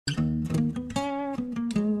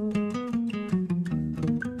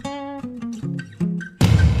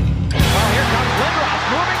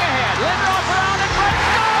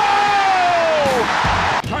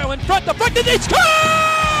deflected, they score!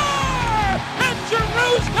 And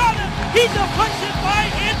Giroux's got it! He deflects it by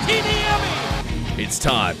Antiniemi! It's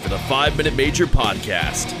time for the 5-Minute Major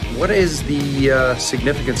podcast. What is the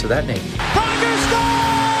significance of that name? Pronger scores!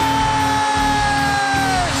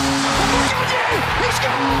 He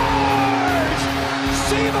scores!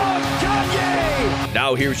 Simon Gagne!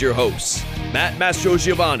 Now here's your hosts, Matt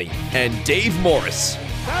Mastrogiovanni and Dave Morris.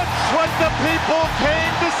 That's what the people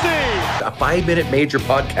came to see. A 5-Minute Major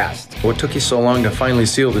podcast. What took you so long to finally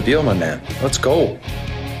seal the deal, my man? Let's go.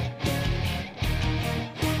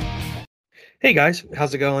 Hey guys,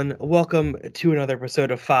 how's it going? Welcome to another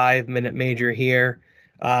episode of 5-Minute Major here.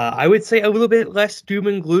 I would say a little bit less doom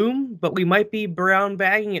and gloom, but we might be brown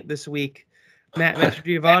bagging it this week. Matt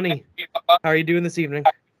Mastrogiovanni, how are you doing this evening?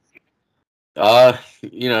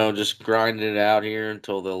 Just grinding it out here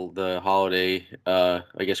until the holiday, I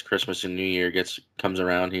guess Christmas and New Year comes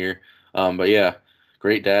around here. But yeah,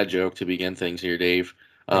 great dad joke to begin things here, Dave.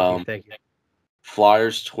 Thank you.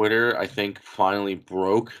 Flyers Twitter, I think, finally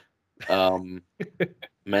broke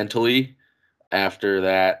mentally after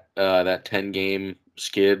that 10-game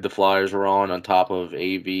skid the Flyers were on top of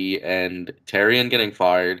AV and Therrien getting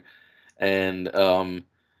fired. And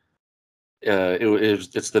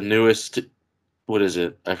it's the newest. What is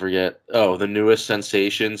it? I forget. Oh, the newest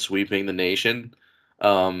sensation sweeping the nation.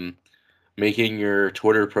 Making your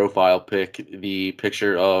Twitter profile pic the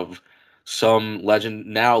picture of some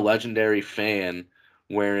legendary fan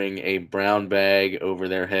wearing a brown bag over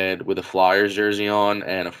their head with a Flyers jersey on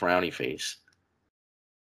and a frowny face.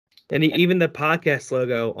 And even the podcast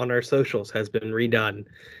logo on our socials has been redone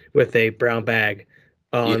with a brown bag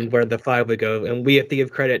on where the 5 would go. And we have to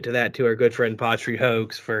give credit to our good friend Patri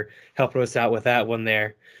Hoax for helping us out with that one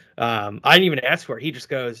there. I didn't even ask for it. He just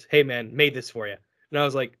goes, "Hey man, made this for you." And I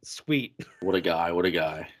was like, sweet. What a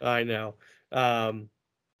guy. I know. But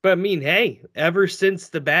I mean, hey, ever since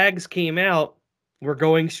the bags came out, we're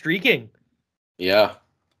going streaking. Yeah.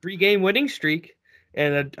 3-game winning streak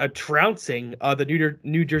and a trouncing of the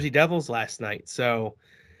New Jersey Devils last night. So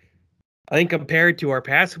I think compared to our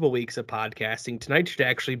past couple weeks of podcasting, tonight should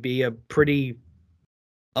actually be a pretty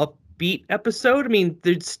upbeat episode. I mean,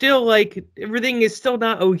 there's still everything is still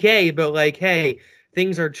not okay, but hey,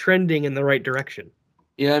 things are trending in the right direction.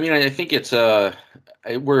 Yeah, I mean, I think it's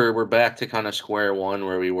we're back to kind of square one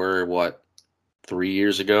where we were 3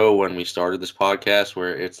 years ago when we started this podcast,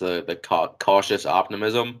 where it's the cautious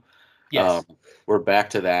optimism. Yes. We're back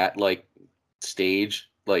to that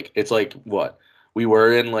stage. It's we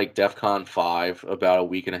were in DEFCON 5 about a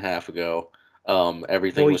week and a half ago.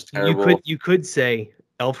 Everything was terrible. You could say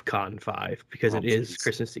ElfCon 5 because it is geez.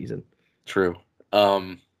 Christmas season. True.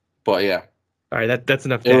 But yeah. All right, that's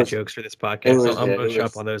enough dad jokes for this podcast. I'm going to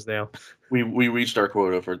shop on those now. We reached our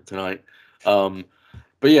quota for tonight.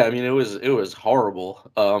 But yeah, I mean, it was horrible.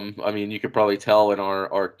 I mean, you could probably tell in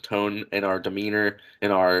our tone and our demeanor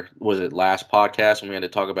in our last podcast when we had to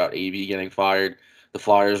talk about AV getting fired. The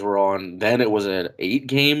Flyers were on. Then it was an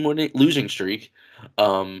 8-game losing streak,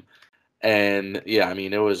 and yeah, I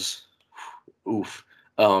mean, it was oof,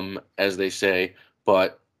 as they say.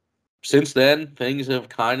 But since then, things have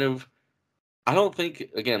kind of. I don't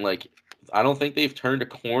think they've turned a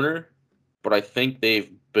corner, but I think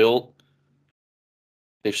they've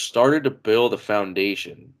started to build a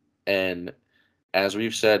foundation. And as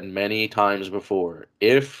we've said many times before,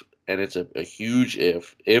 and it's a huge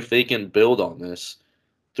if they can build on this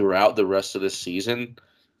throughout the rest of this season,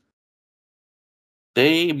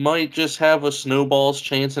 they might just have a snowball's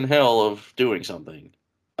chance in hell of doing something.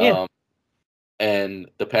 Yeah.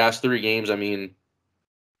 And the past 3 games, I mean,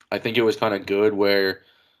 I think it was kind of good where,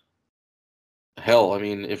 hell, I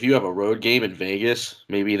mean, if you have a road game in Vegas,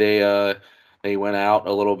 maybe they went out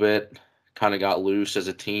a little bit, kind of got loose as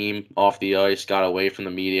a team off the ice, got away from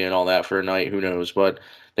the media and all that for a night. Who knows? But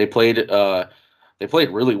they played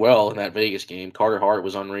really well in that Vegas game. Carter Hart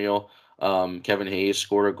was unreal. Kevin Hayes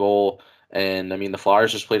scored a goal, and I mean the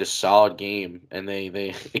Flyers just played a solid game, and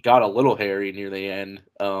it got a little hairy near the end.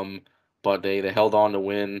 But they held on to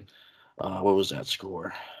win. What was that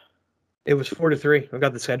score? It was 4-3. I've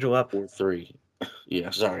got the schedule up. 4-3.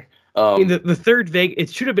 Yeah, sorry. In the third Vegas,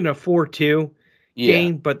 it should have been a 4-2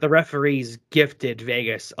 game, but the referees gifted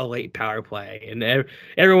Vegas a late power play, and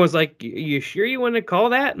everyone was like, "You sure you want to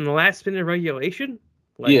call that in the last minute of regulation?"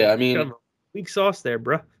 Yeah, I mean, weak sauce there,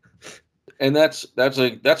 bro. And that's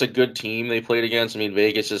a good team they played against. I mean,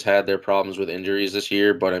 Vegas has had their problems with injuries this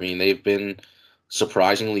year, but I mean they've been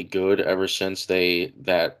surprisingly good ever since their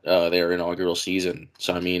inaugural season.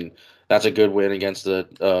 So I mean, that's a good win against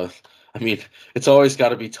I mean, it's always got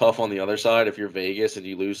to be tough on the other side if you're Vegas and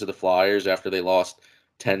you lose to the Flyers after they lost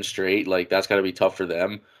 10 straight. Like, that's got to be tough for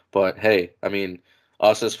them. But hey, I mean,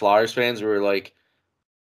 us as Flyers fans, we were like,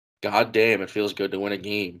 God damn, it feels good to win a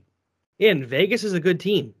game. Yeah, and Vegas is a good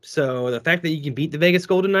team. So the fact that you can beat the Vegas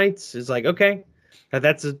Golden Knights is like, okay,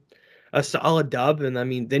 that's a solid dub. And I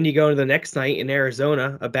mean, then you go to the next night in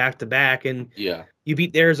Arizona, a back-to-back, and Yeah. you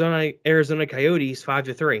beat the Arizona Coyotes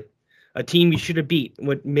 5-3, a team you should have beat.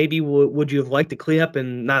 Would you have liked to clean up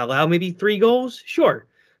and not allow maybe 3 goals? Sure,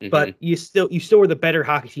 but you still were the better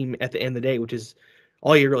hockey team at the end of the day, which is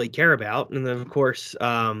all you really care about. And then of course,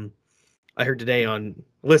 I heard today on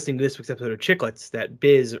listening to this week's episode of Chicklets that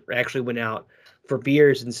Biz actually went out for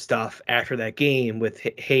beers and stuff after that game with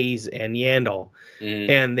Hayes and Yandel,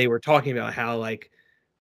 and they were talking about how like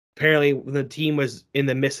apparently when the team was in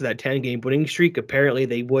the midst of that 10-game winning streak, apparently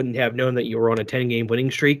they wouldn't have known that you were on a 10-game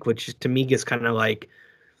winning streak, which to me is kind of like,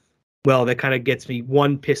 well, that kind of gets me,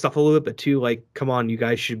 one, pissed off a little bit, but two, like, come on, you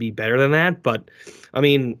guys should be better than that. But I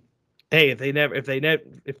mean, hey,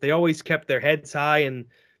 if they always kept their heads high, and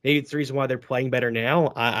maybe it's the reason why they're playing better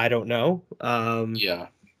now, I don't know. Yeah.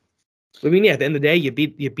 I mean, yeah, at the end of the day, you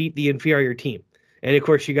beat the inferior team. And of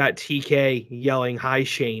course you got TK yelling, "Hi,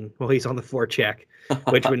 Shane," while he's on the forecheck,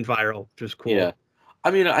 which went viral, which was cool. Yeah.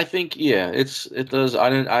 I mean, I think, yeah, it does.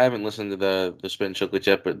 I haven't listened to the Spin Chicklets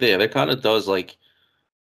yet, but yeah, that kind of does like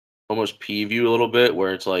almost peeve you a little bit,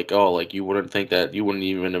 where it's like, oh, like you wouldn't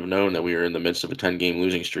even have known that we were in the midst of a 10-game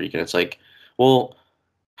losing streak. And it's like, well,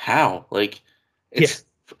 how? Like, it's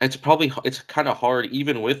kind of hard,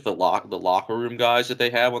 even with the locker room guys that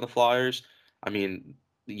they have on the Flyers. I mean,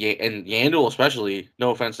 and Yandel especially,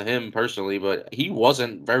 no offense to him personally, but he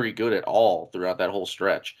wasn't very good at all throughout that whole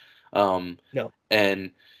stretch. No.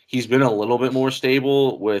 And he's been a little bit more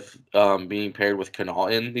stable with being paired with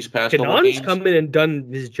Connaughton these past couple of games. Connaughton's come in and done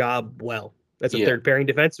his job well. As a third pairing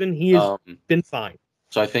defenseman, he has been fine.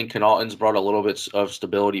 So I think Connaughton's brought a little bit of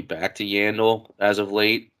stability back to Yandel as of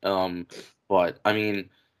late. But I mean,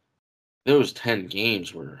 those 10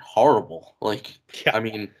 games were horrible. Like, I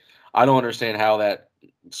mean, I don't understand how that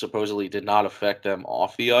supposedly did not affect them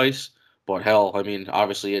off the ice. But hell, I mean,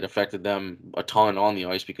 obviously it affected them a ton on the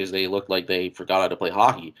ice because they looked like they forgot how to play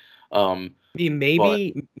hockey.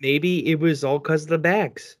 Maybe it was all because of the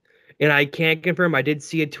bags, and I can't confirm. I did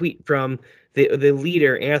see a tweet from the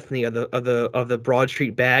leader Anthony of the Broad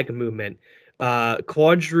Street Bag movement.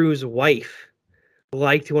 Claude Giroux's wife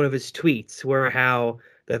liked one of his tweets where how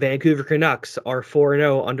the Vancouver Canucks are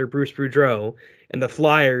 4-0 under Bruce Boudreau, and the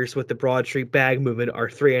Flyers with the Broad Street Bag movement are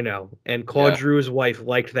 3-0. And Claude Giroux's wife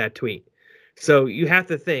liked that tweet. So you have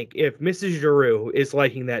to think, if Mrs. Giroux is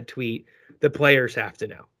liking that tweet, the players have to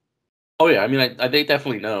know. Oh yeah, I mean, they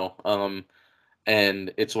definitely know.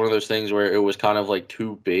 And it's one of those things where it was kind of like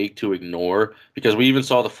too big to ignore, because we even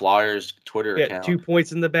saw the Flyers Twitter account. 2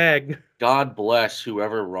 points in the bag. God bless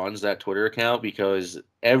whoever runs that Twitter account, because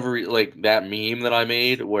every, like, that meme that I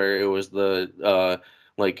made where it was the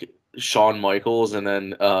like Shawn Michaels and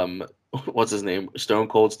then what's his name, Stone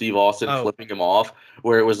Cold Steve Austin flipping him off,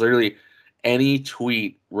 where it was literally any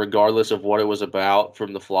tweet, regardless of what it was about,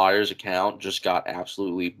 from the Flyers account just got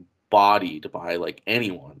absolutely bodied by like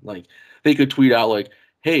anyone. Like, they could tweet out like,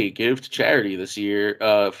 "Hey, give to charity this year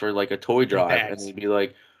for like a toy drive," and they'd be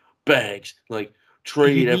like, "Bags, like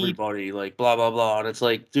trade everybody, like blah blah blah." And it's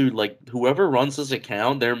like, dude, like whoever runs this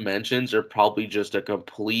account, their mentions are probably just a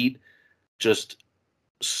complete just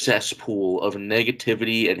cesspool of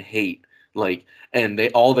negativity and hate. Like, and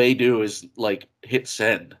all they do is like hit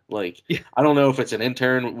send. Like, I don't know if it's an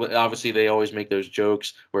intern. Obviously, they always make those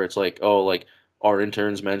jokes where it's like, oh, like our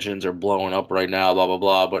interns' mentions are blowing up right now, blah blah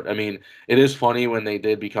blah. But I mean, it is funny when they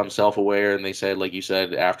did become self-aware and they said, like you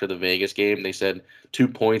said, after the Vegas game, they said 2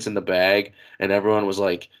 points in the bag, and everyone was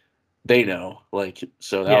like, they know. Like,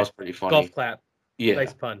 so that was pretty funny. Golf clap. Yeah,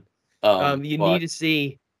 nice pun. Need to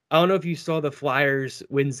see. I don't know if you saw the Flyers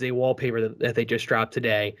Wednesday wallpaper that they just dropped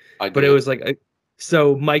today, but it was like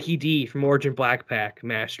so Mikey D from Origin Blackpack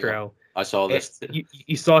Mastro. Yeah, I saw this.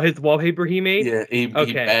 You saw his wallpaper he made? Yeah, he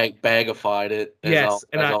bagified it. Yes,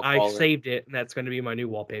 I saved it, and that's going to be my new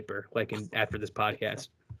wallpaper, like after this podcast.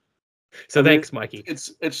 So thanks, Mikey.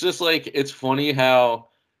 It's just like, it's funny how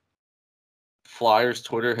Flyers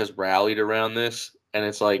Twitter has rallied around this, and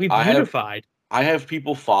it's like we've unified. I have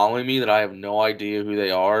people following me that I have no idea who they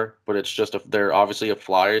are, but it's just they're obviously a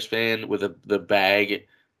Flyers fan with the bag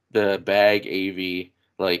AV.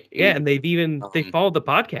 Like, and they followed the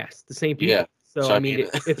podcast, the same people. Yeah. So I mean,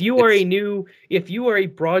 if you are a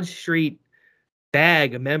Broad Street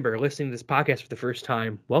Bag member listening to this podcast for the first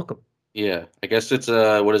time, welcome. Yeah, I guess it's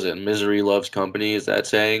what is it? Misery loves company. Is that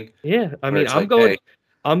saying? Yeah, I mean, I'm going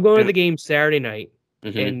to the game Saturday night,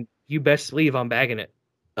 and you best believe I'm bagging it.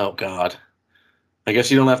 Oh God. I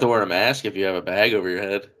guess you don't have to wear a mask if you have a bag over your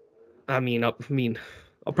head.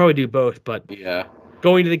 I'll probably do both, but Yeah.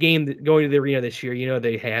 going to the arena this year,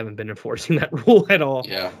 they haven't been enforcing that rule at all.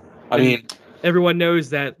 Yeah. I And mean, everyone knows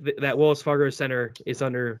that that Wells Fargo Center is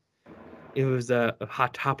under. It was a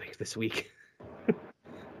hot topic this week.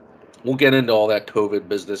 we'll get into all that COVID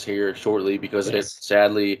business here shortly because it Yes.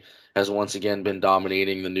 sadly has once again been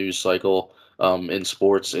dominating the news cycle in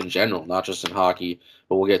sports in general, not just in hockey.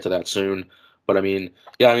 But we'll get to that soon. But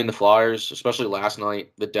the Flyers, especially last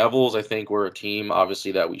night, the Devils, I think, were a team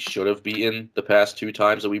obviously that we should have beaten the past 2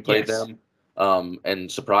 times that we played Yes. them.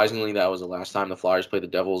 And surprisingly, that was the last time the Flyers played the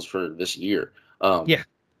Devils for this year. Yeah.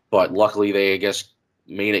 But luckily, they, I guess,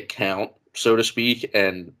 made it count, so to speak,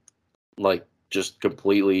 and like just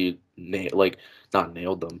completely not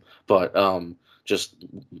nailed them, but just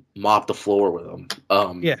mopped the floor with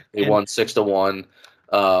them. Yeah, They won 6-1.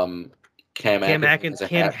 Cam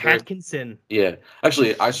Atkinson. Yeah,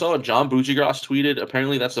 actually, I saw John Buccigross tweeted.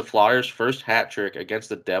 Apparently, that's the Flyers' first hat trick against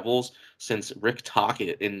the Devils since Rick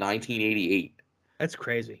Tocchet in 1988. That's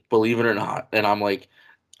crazy. Believe it or not, and I'm like,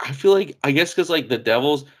 I feel like I guess because like the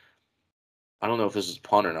Devils. I don't know if this is a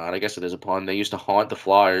pun or not. I guess it is a pun. They used to haunt the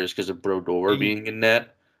Flyers because of Brodeur being in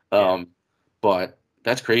net. But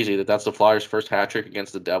that's crazy that's the Flyers' first hat trick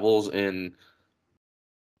against the Devils in,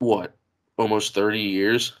 what, almost 30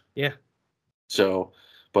 years? Yeah. So,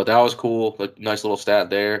 but that was cool. Like, nice little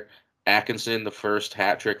stat there. Atkinson, the first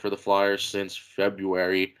hat trick for the Flyers since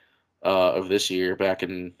February of this year, back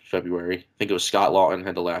in February. I think it was Scott Lawton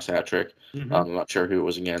had the last hat trick. Mm-hmm. I'm not sure who it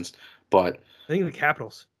was against. But I think the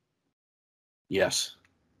Capitals. Yes.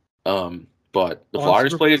 But the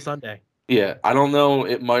Flyers played Sunday. Yeah, I don't know.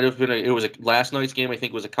 It might have been last night's game. I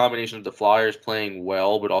think was a combination of the Flyers playing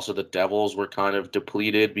well, but also the Devils were kind of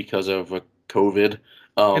depleted because of COVID.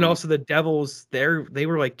 And also the Devils, they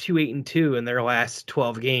were like 2-8-2 in their last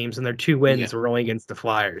 12 games, and their 2 wins were only against the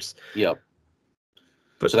Flyers. Yep.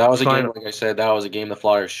 But so that was a game, like I said, that was a game the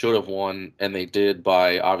Flyers should have won, and they did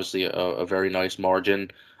by obviously a very nice margin.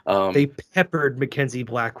 They peppered Mackenzie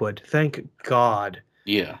Blackwood. Thank God.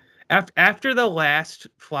 Yeah. After the last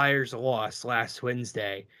Flyers loss last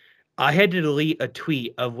Wednesday, I had to delete a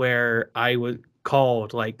tweet of where I was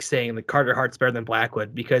called like saying that Carter Hart's better than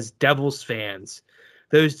Blackwood because Devils fans,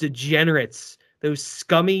 those degenerates, those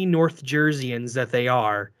scummy North Jerseyans that they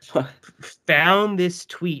are, found this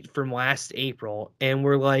tweet from last April and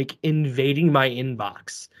were like invading my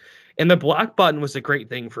inbox. And the block button was a great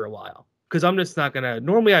thing for a while. Because I'm just not gonna.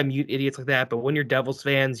 Normally, I mute idiots like that, but when you're Devils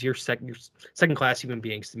fans, you're second class human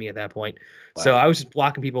beings to me at that point. Wow. So I was just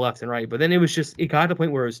blocking people left and right. But then it got to the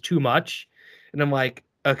point where it was too much, and I'm like,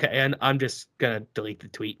 okay, and I'm just gonna delete the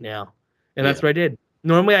tweet now, and that's what I did.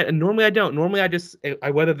 Normally I don't. Normally I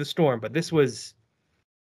weather the storm, but it was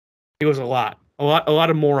a lot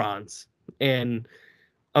of morons, and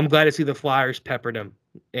I'm glad to see the Flyers peppered them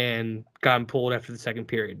and got him pulled after the second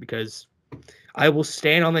period because. I will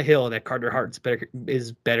stand on the hill that Carter Hart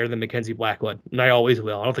is better than Mackenzie Blackwood, and I always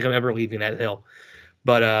will. I don't think I'm ever leaving that hill.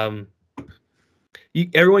 But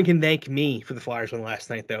everyone can thank me for the Flyers win last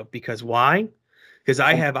night, though. Because why? Because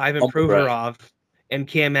I have Ivan Provorov and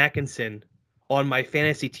Cam Atkinson on my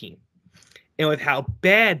fantasy team. And with how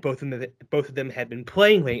bad both of them had been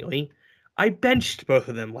playing lately, I benched both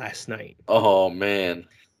of them last night. Oh, man.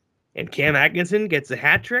 And Cam Atkinson gets a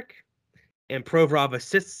hat trick. And Provorov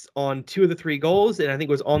assists on 2 of the 3 goals, and I think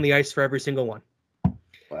was on the ice for every single one.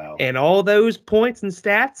 Wow. And all those points and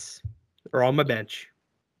stats are on my bench.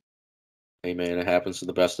 Hey, man, it happens to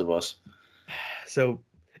the best of us. So,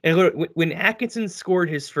 and when Atkinson scored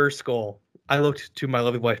his first goal, I looked to my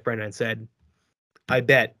lovely wife, Brenda, and said, I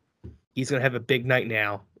bet he's going to have a big night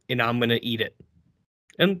now, and I'm going to eat it.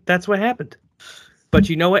 And that's what happened. But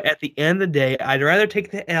you know what? At the end of the day, I'd rather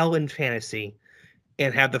take the L in fantasy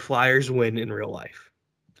and have the Flyers win in real life.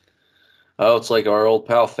 Oh, it's like our old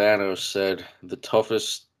pal Thanos said, the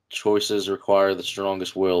toughest choices require the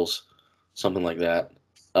strongest wills. Something like that.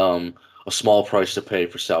 A small price to pay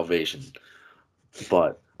for salvation.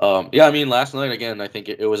 But, last night, again, I think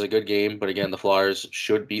it was a good game. But, again, the Flyers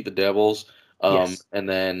should beat the Devils. Yes. And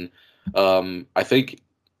then I think,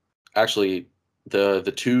 actually,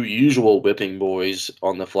 the 2 usual whipping boys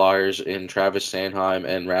on the Flyers in Travis Sanheim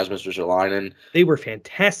and Rasmus Ristolainen. They were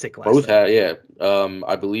fantastic last night. Both had, yeah.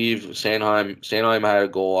 I believe Sanheim had a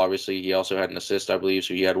goal, obviously. He also had an assist, I believe,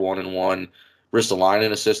 so he had 1-1.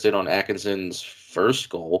 Ristolainen assisted on Atkinson's first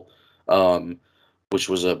goal, which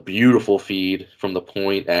was a beautiful feed from the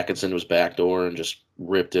point. Atkinson was backdoor and just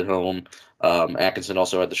ripped it home. Atkinson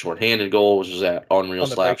also had the shorthanded goal, which was that unreal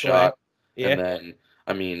slap shot. Yeah. And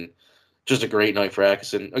then, just a great night for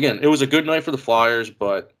Atkinson. Again, it was a good night for the Flyers,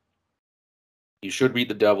 but you should beat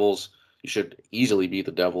the Devils. You should easily beat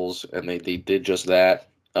the Devils, and they did just that.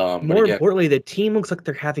 More importantly, the team looks like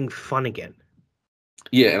they're having fun again.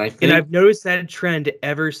 Yeah, and I think, and I've noticed that trend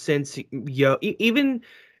ever since even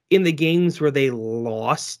in the games where they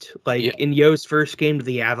lost, like in Yo's first game to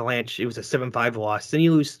the Avalanche, it was a 7-5 loss. Then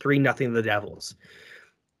you lose 3-0 to the Devils.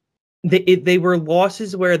 They were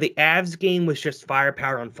losses where the Avs game was just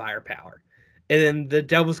firepower on firepower. And then the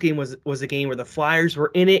Devils game was a game where the Flyers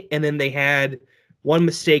were in it, and then they had one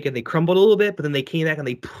mistake and they crumbled a little bit, but then they came back and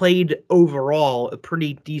they played overall a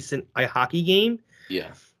pretty decent hockey game.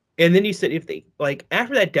 Yeah. And then you said if they, like,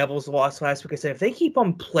 after that Devils loss last week, I said if they keep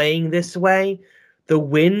on playing this way, the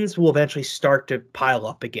wins will eventually start to pile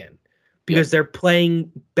up again because they're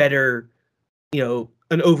playing better,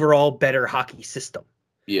 an overall better hockey system.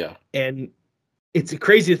 Yeah. And it's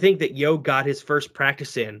crazy to think that Yo got his first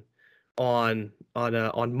practice in on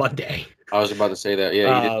Monday. I was about to say that.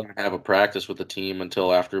 Yeah, he didn't have a practice with the team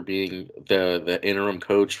until after being the interim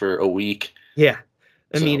coach for a week. Yeah.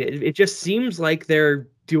 I mean, it just seems like they're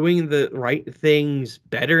doing the right things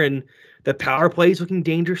better, and the power play is looking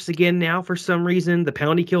dangerous again now for some reason. The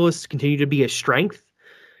penalty kill has continued to be a strength,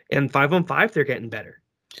 and 5-on-5 they're getting better.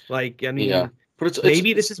 Like, I mean, but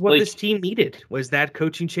maybe this is what this team needed, was that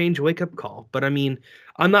coaching change wake-up call. But I mean,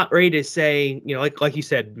 I'm not ready to say, like you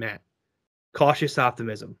said, Matt, cautious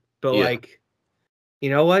optimism. But like, you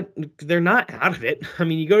know what? They're not out of it. I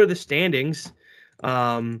mean, you go to the standings.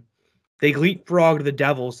 They leapfrogged the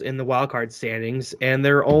Devils in the wildcard standings, and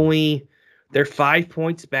they're 5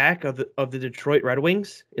 points back of the Detroit Red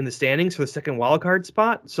Wings in the standings for the second wildcard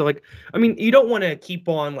spot. So, like, I mean, you don't want to keep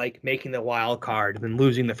on like making the wild card and then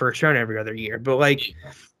losing the first round every other year. But like,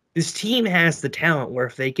 this team has the talent where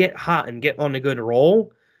if they get hot and get on a good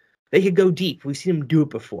roll, they could go deep. We've seen them do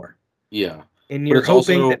it before. Yeah, and you're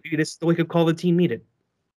hoping that maybe this is the wake-up call the team needed.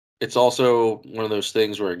 It's also one of those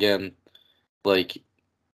things where, again, like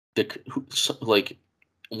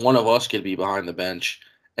one of us could be behind the bench,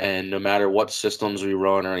 and no matter what systems we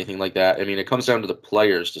run or anything like that, I mean, it comes down to the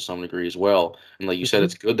players to some degree as well. And like you said,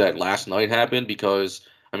 it's good that last night happened because,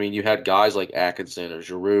 I mean, you had guys like Atkinson or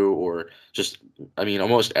Giroux or just, I mean,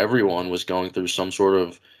 almost everyone was going through some sort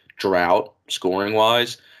of drought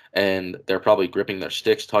scoring-wise, and they're probably gripping their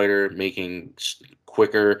sticks tighter, making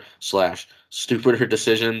quicker / stupider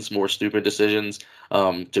decisions, more stupid decisions,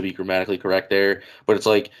 to be grammatically correct there. But it's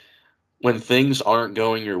like, when things aren't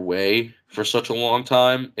going your way for such a long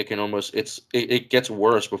time, it can almost it gets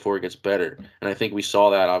worse before it gets better. And I think we saw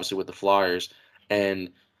that obviously with the Flyers.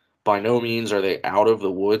 And by no means are they out of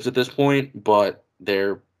the woods at this point, but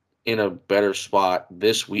they're in a better spot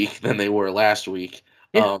this week than they were last week.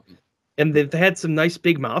 Yeah. And they've had some nice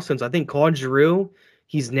big milestones. I think Claude Giroux,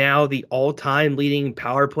 he's now the all-time leading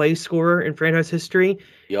power play scorer in franchise history.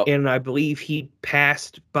 Yep. And I believe he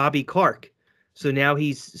passed Bobby Clark. So now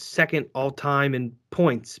he's second all-time in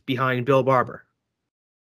points behind Bill Barber.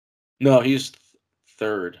 No, he's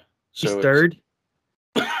third. So he's third?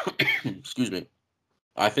 Excuse me.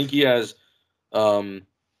 I think he has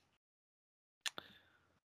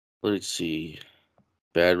let's see.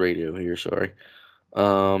 Bad radio here, sorry.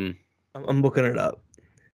 I'm looking it up.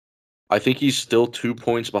 I think he's still 2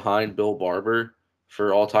 points behind Bill Barber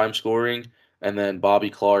for all-time scoring, and then Bobby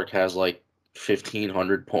Clark has like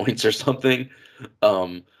 1,500 points or something.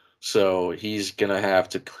 So he's gonna have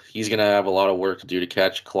a lot of work to do to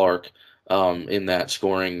catch Clark in that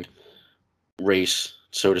scoring race,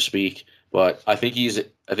 so to speak. But I think he's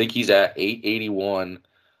at 881.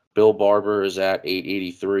 Bill Barber is at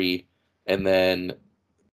 883, and then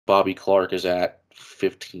Bobby Clark is at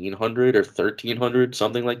 1,500 or 1,300,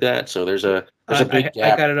 something like that. So there's a big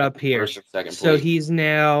gap. I got it up here. First and second so place.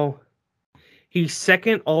 He's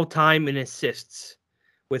second all time in assists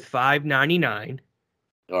with 599.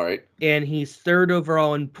 All right. And he's third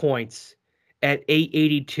overall in points at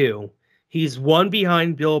 882. He's one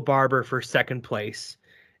behind Bill Barber for second place.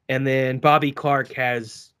 And then Bobby Clark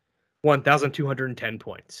has 1,210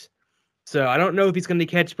 points. So I don't know if he's going to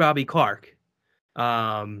catch Bobby Clark.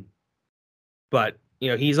 But,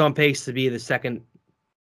 he's on pace to be the second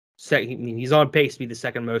he's on pace to be the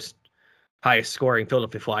second most highest scoring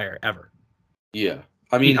Philadelphia Flyer ever. Yeah.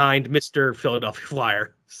 I mean, behind Mr. Philadelphia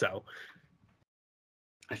Flyer. So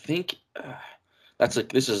I think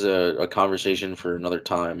this is a conversation for another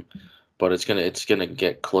time, but it's gonna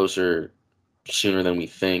get closer sooner than we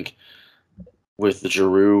think, with the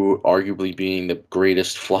Giroux arguably being the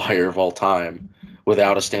greatest Flyer of all time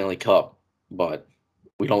without a Stanley Cup, but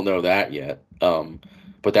we don't know that yet.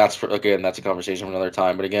 But that's a conversation for another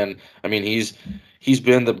time. But again, I mean, he's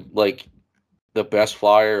been the best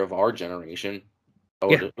flyer of our generation.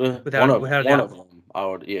 Without a one doubt. of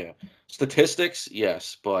them. Yeah. Statistics,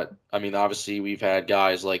 yes, but I mean, obviously, we've had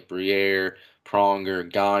guys like Briere,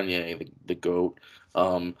 Pronger, Gagne, the goat.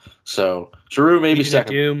 So Giroux maybe Legion of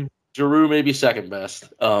second. Doom. Giroux may be second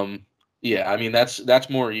best. Yeah, I mean that's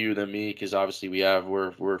more you than me because obviously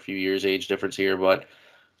we're a few years age difference here, but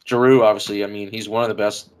Giroux obviously, I mean he's one of the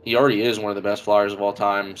best. He already is one of the best flyers of all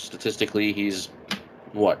time. Statistically, he's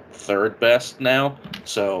third best now.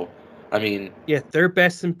 So, I mean, Yeah, third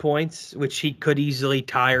best in points, which he could easily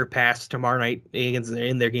tie or pass tomorrow night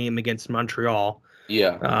in their game against Montreal.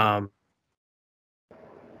 yeah,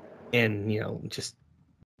 And just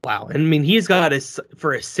wow. And I mean, he's got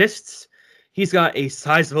for assists, he's got a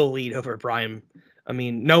sizable lead over Brian. I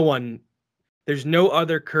mean, there's no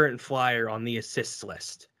other current flyer on the assists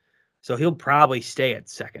list. So he'll probably stay at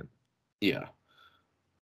second. yeah.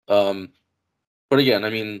 But again, I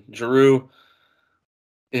mean, Giroux,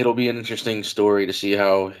 it'll be an interesting story to see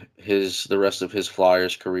how the rest of his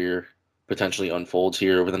Flyers career potentially unfolds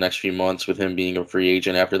here over the next few months with him being a free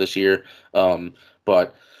agent after this year.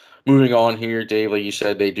 But moving on here, Dave, like you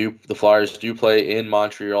said, the Flyers do play in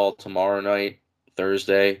Montreal tomorrow night,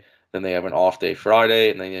 Thursday. Then they have an off day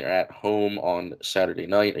Friday, and then they're at home on Saturday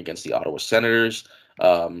night against the Ottawa Senators.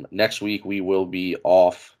 Next week we will be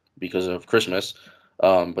off because of Christmas,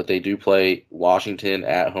 but they do play Washington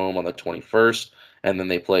at home on the 21st, and then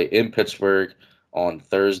they play in Pittsburgh on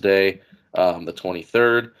Thursday, the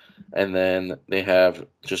 23rd, and then they have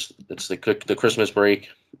it's the Christmas break,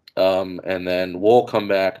 and then we'll come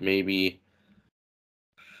back maybe.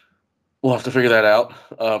 We'll have to figure that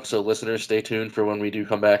out. So listeners, stay tuned for when we do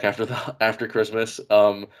come back after Christmas.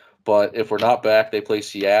 But if we're not back, they play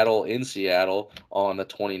Seattle in Seattle on the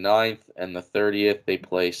 29th and the 30th. They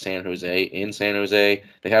play San Jose in San Jose.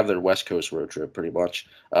 They have their West Coast road trip pretty much.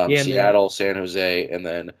 Seattle, San Jose, and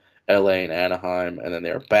then LA and Anaheim. And then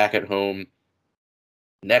they're back at home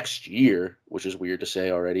next year, which is weird to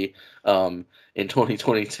say already, in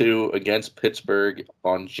 2022 against Pittsburgh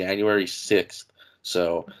on January 6th.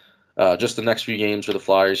 So just the next few games for the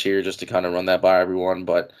Flyers here, just to kind of run that by everyone.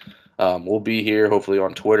 But we'll be here hopefully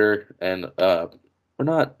on Twitter, and we're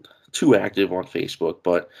not too active on Facebook,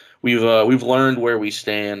 but we've learned where we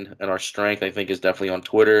stand, and our strength, I think, is definitely on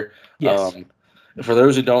Twitter. Yes. For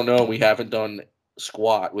those who don't know, we haven't done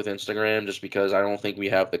squat with Instagram just because I don't think we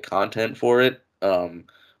have the content for it.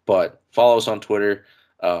 But follow us on Twitter,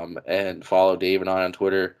 and follow Dave and I on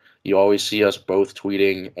Twitter. You always see us both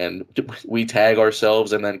tweeting, and we tag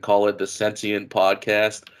ourselves and then call it the Sentient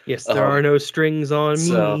Podcast. Yes, there are no strings on me.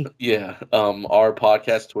 So, yeah, our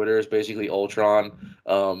podcast Twitter is basically Ultron.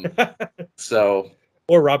 So,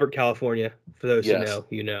 or Robert California, for those yes.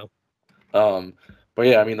 who know. But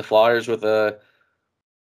yeah, I mean the Flyers with a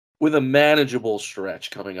manageable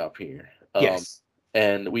stretch coming up here. Yes.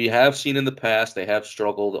 And we have seen in the past they have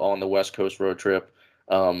struggled on the West Coast road trip,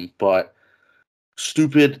 but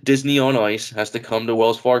stupid Disney on Ice has to come to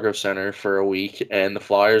Wells Fargo Center for a week, and the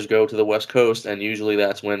Flyers go to the West Coast, and usually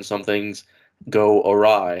that's when some things go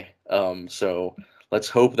awry. So let's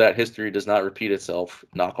hope that history does not repeat itself,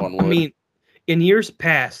 knock on wood. I mean, in years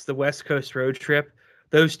past, the West Coast road trip,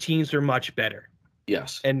 those teams were much better.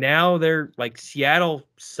 Yes. And now they're like, Seattle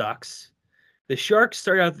sucks. The Sharks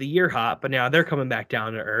started out the year hot, but now they're coming back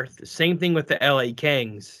down to earth. Same thing with the LA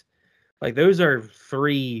Kings. Like, those are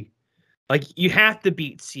three. Like, you have to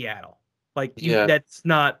beat Seattle. Like, that's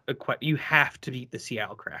not you have to beat the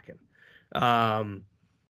Seattle Kraken. But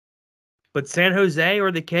San Jose or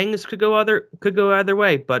the Kings could go either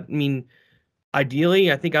way. But I mean,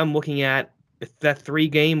 ideally, I think I'm looking at that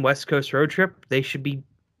 3-game West Coast road trip. They should be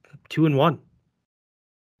 2-1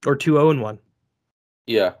 or 2-0-1.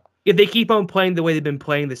 Yeah. If they keep on playing the way they've been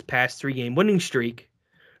playing this past 3-game winning streak.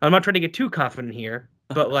 I'm not trying to get too confident here,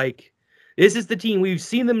 but like, this is the team. We've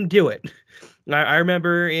seen them do it. I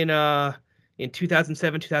remember in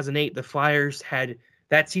 2007, 2008, the Flyers had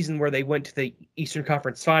that season where they went to the Eastern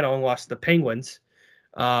Conference Final and lost to the Penguins.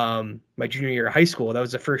 My junior year of high school. That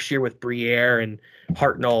was the first year with Briere and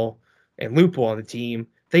Hartnell and Lupul on the team.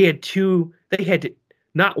 They had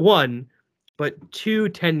not one, but 2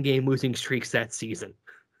 10-game losing streaks that season.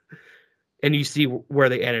 And you see where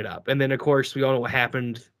they ended up. And then, of course, we all know what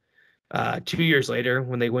happened 2 years later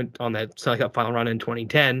when they went on that Stanley Cup final run in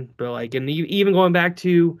 2010. But like, and even going back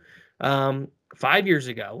to 5 years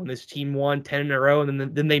ago when this team won 10 in a row, and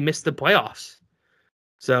then they missed the playoffs.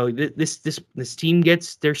 So this team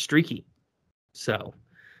they're streaky. So,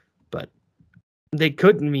 but they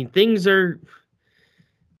couldn't. I mean, things are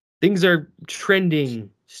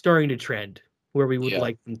starting to trend where we would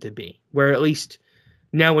like them to be. Where at least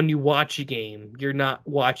Now, when you watch a game, you're not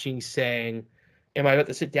watching saying, am I about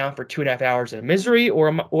to sit down for 2.5 hours of misery, or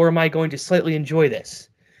am I going to slightly enjoy this?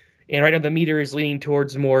 And right now the meter is leaning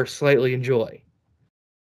towards more slightly enjoy.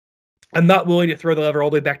 I'm not willing to throw the lever all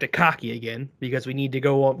the way back to cocky again, because we need a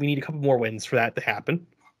couple more wins for that to happen.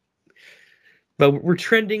 But we're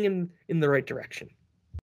trending in the right direction.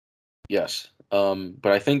 Yes. But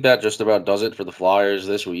I think that just about does it for the Flyers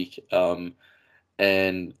this week.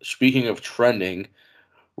 And speaking of trending,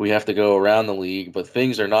 we have to go around the league, but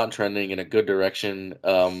things are not trending in a good direction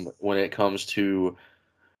when it comes to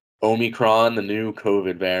Omicron, the new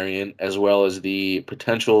COVID variant, as well as the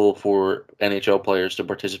potential for NHL players to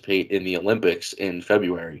participate in the Olympics in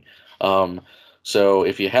February. So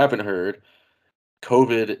if you haven't heard,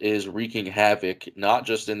 COVID is wreaking havoc, not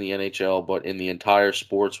just in the NHL, but in the entire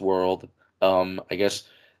sports world. I guess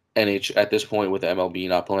at this point with MLB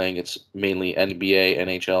not playing, it's mainly NBA,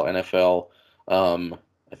 NHL, NFL.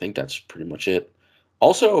 I think that's pretty much it.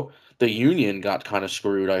 Also, the union got kind of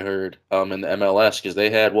screwed, I heard, in the MLS because they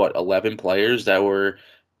had 11 players that were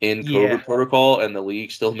in COVID protocol, and the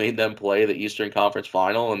league still made them play the Eastern Conference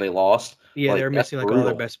Final, and they lost. Yeah, they were missing all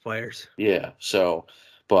their best players. Yeah, so,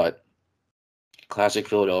 but classic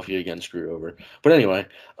Philadelphia again screwed over. But anyway,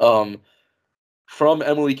 from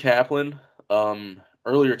Emily Kaplan,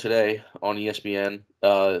 earlier today on ESPN,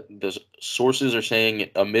 the sources are saying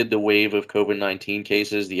amid the wave of COVID-19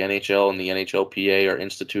 cases, the NHL and the NHLPA are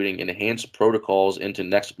instituting enhanced protocols into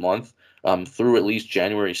next month through at least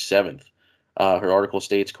January 7th. Her article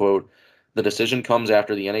states, quote, "The decision comes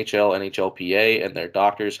after the NHL, NHLPA, and their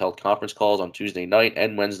doctors held conference calls on Tuesday night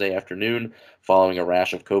and Wednesday afternoon following a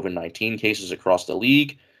rash of COVID-19 cases across the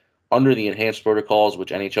league. Under the enhanced protocols,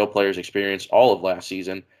 which NHL players experienced all of last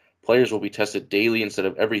season, players will be tested daily instead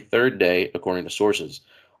of every third day, according to sources.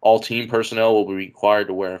 All team personnel will be required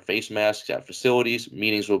to wear face masks at facilities,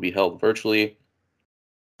 meetings will be held virtually,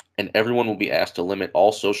 and everyone will be asked to limit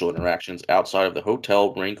all social interactions outside of the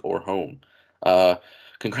hotel, rink, or home."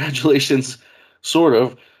 Congratulations, sort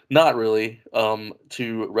of, not really,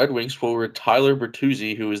 to Red Wings forward Tyler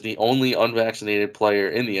Bertuzzi, who is the only unvaccinated player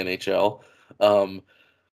in the NHL.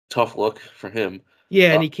 Tough look for him.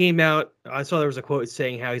 Yeah, and he came out. I saw there was a quote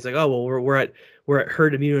saying how he's like, "Oh well, we're at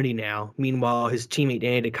herd immunity now." Meanwhile, his teammate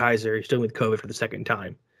Danny DeKeyser is still with COVID for the second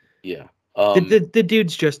time. Yeah, the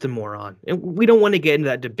dude's just a moron, and we don't want to get into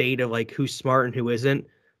that debate of like who's smart and who isn't.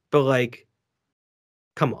 But like,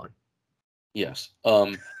 come on. Yes.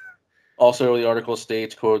 Also, the article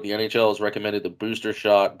states, quote, "The NHL has recommended the booster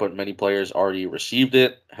shot, but many players already received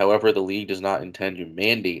it. However, the league does not intend to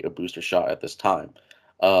mandate a booster shot at this time."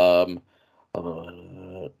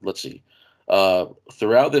 Let's see.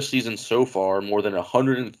 Throughout this season so far, more than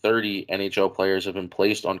 130 NHL players have been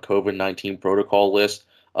placed on COVID-19 protocol list,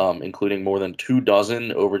 including more than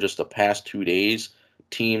 24 over just the past 2 days.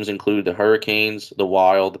 Teams include the Hurricanes, the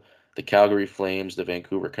Wild, the Calgary Flames, the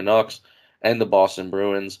Vancouver Canucks, and the Boston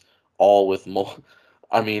Bruins, all with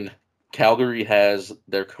Calgary has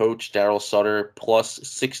their coach, Daryl Sutter, plus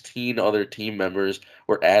 16 other team members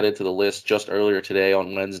were added to the list just earlier today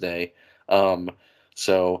on Wednesday. And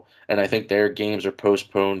I think their games are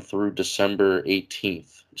postponed through December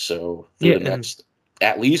 18th. So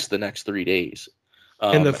at least the next 3 days.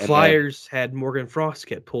 And the Flyers had Morgan Frost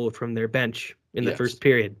get pulled from their bench in the first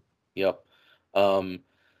period. Yep. And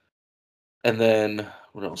then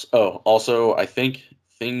what else? Oh, also, I think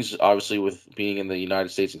things, obviously, with being in the United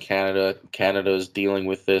States and Canada is dealing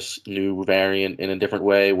with this new variant in a different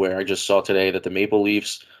way, where I just saw today that the Maple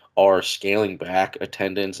Leafs are scaling back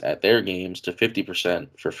attendance at their games to 50%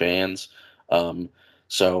 for fans.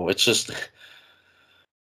 So it's just,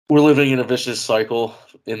 we're living in a vicious cycle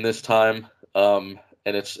in this time. And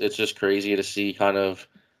it's just crazy to see kind of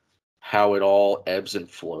how it all ebbs and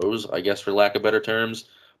flows, I guess, for lack of better terms.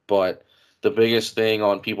 But the biggest thing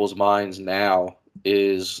on people's minds now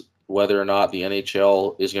is whether or not the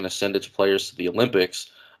NHL is going to send its players to the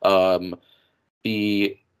Olympics.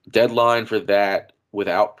 The deadline for that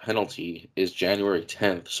without penalty is January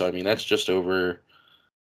 10th. So, I mean, that's just over,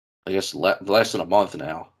 I guess, less than a month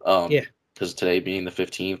now. Because today being the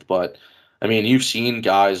 15th. But, I mean, you've seen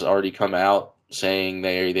guys already come out saying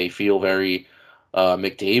they feel very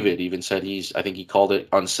McDavid even said I think he called it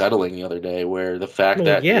unsettling the other day, where the fact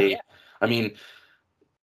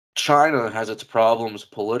China has its problems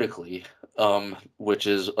politically, which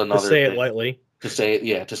is another to say thing. It lightly. To say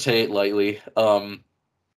it lightly.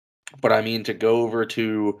 But I mean, to go over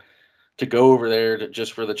there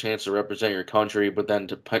just for the chance to represent your country, but then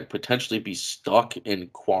to potentially be stuck in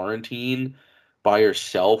quarantine by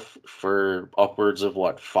yourself for upwards of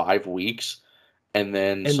 5 weeks, and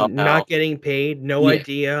then and somehow not getting paid, no Yeah.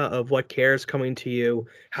 idea of what care is coming to you,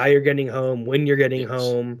 how you're getting home, when you're getting Yes.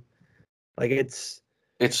 home. Like it's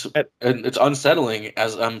and it's unsettling,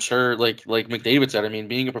 as I'm sure like McDavid said. I mean,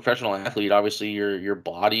 being a professional athlete, obviously your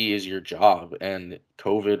body is your job, and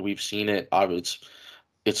COVID, we've seen it.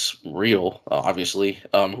 It's real, obviously.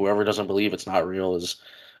 Whoever doesn't believe it's not real is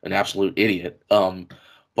an absolute idiot.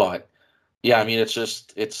 But yeah, I mean,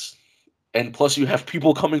 it's and plus you have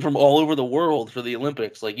people coming from all over the world for the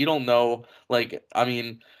Olympics. Like you don't know, like I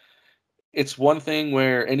mean, it's one thing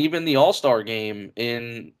where, and even the All-Star game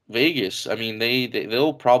in Vegas, I mean,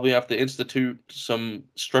 they'll probably have to institute some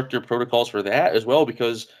stricter protocols for that as well,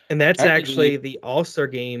 because and that's technically, actually the All-Star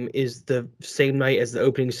game is the same night as the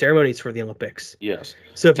opening ceremonies for the Olympics. yes,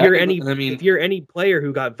 So if you're technically, I mean, if you're any player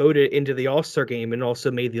who got voted into the All-Star game and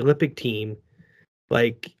also made the Olympic team,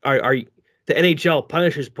 like are the NHL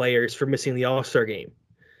punishes players for missing the All-Star game.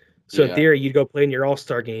 So in yeah, theory, you'd go play in your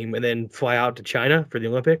All-Star game and then fly out to China for the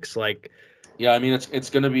Olympics. Like, yeah. I mean, it's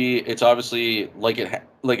gonna be, it's obviously like it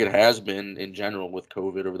has been in general with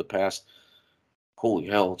COVID over the past. Holy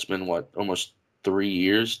hell, it's been what, almost 3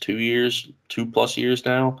 years, 2 years, 2+ years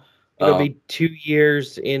now. it'll Um, be 2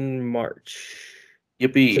 years in March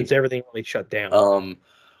since Yippee. everything really shut down.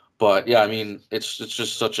 But yeah, I mean, it's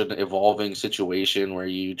just such an evolving situation where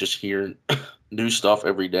you just hear new stuff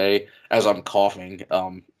every day. As I'm coughing,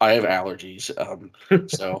 I have allergies,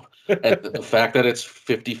 so and the fact that it's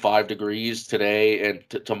 55 degrees today and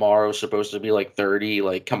tomorrow's supposed to be like 30,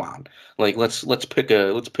 like come on, like let's pick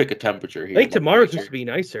a temperature I here. think Mother tomorrow's Nature. supposed to be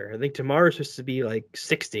nicer. I think tomorrow's supposed to be like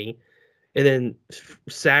 60, and then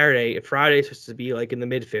Friday's supposed to be like in the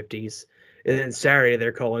mid 50s, and then Saturday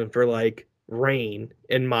they're calling for like rain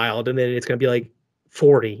and mild, and then it's gonna be like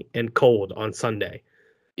 40 and cold on Sunday.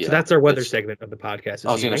 So Yeah, that's our weather it's. segment of the podcast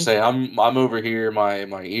I this was gonna evening. say I'm over here. My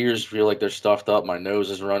ears feel like they're stuffed up. My nose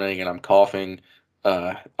is running, and I'm coughing.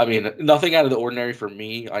 I mean, nothing out of the ordinary for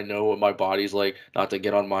me. I know what my body's like. Not to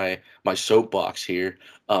get on my soapbox here.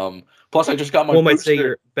 Plus, I just got my One might say booster.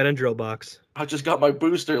 your Benadryl box. I just got my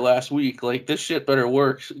booster last week. Like this shit better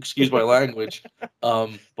work. Excuse my language.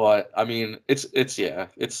 But I mean, it's yeah,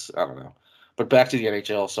 it's I don't know. But back to the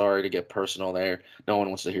NHL. Sorry to get personal there. No one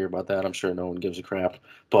wants to hear about that. I'm sure no one gives a crap.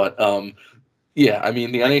 But yeah, I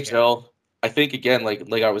mean the I care. NHL. I think again,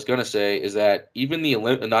 like I was gonna say, is that even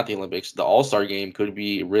not the Olympics, the All Star game could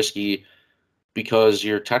be risky because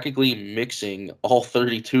you're technically mixing all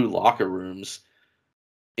 32 locker rooms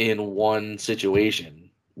in one situation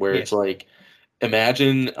where Yeah. it's like,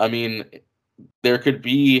 imagine. I mean,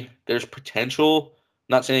 there's potential.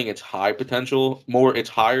 Not saying it's high potential. More, it's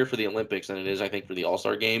higher for the Olympics than it is, I think, for the All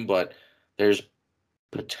Star game. But there's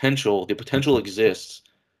potential. The potential exists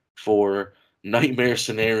for nightmare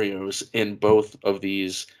scenarios in both of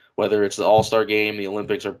these, whether it's the All-Star game, the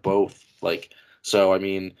Olympics, or both. Like, so I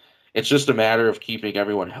mean, it's just a matter of keeping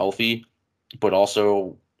everyone healthy, but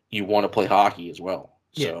also you want to play hockey as well.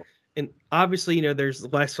 Yeah. So And obviously, there's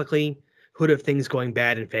less likelihood of things going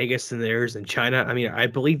bad in Vegas than there is in China. I mean, I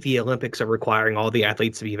believe the Olympics are requiring all the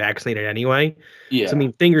athletes to be vaccinated anyway. So, I yeah,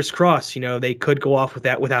 mean, fingers crossed, they could go off with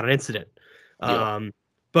that without an incident. yeah,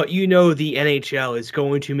 But the NHL is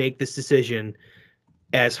going to make this decision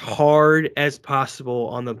as hard as possible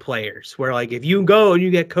on the players. Where like if you go and you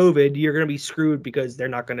get COVID, you're going to be screwed because they're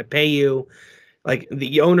not going to pay you. Like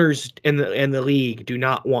the owners and the league do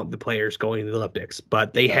not want the players going to the Olympics,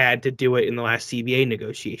 but they yeah, had to do it in the last CBA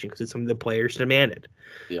negotiation because it's something the players demanded.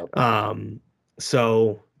 yeah,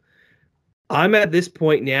 So I'm at this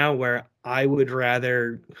point now where I would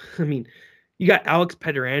rather. I mean, you got Alex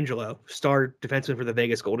Pietrangelo, star defenseman for the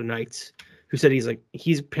Vegas Golden Knights, who said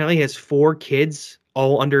he's apparently has 4 kids,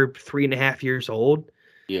 all under 3.5 years old,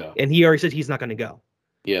 yeah, and he already said he's not going to go,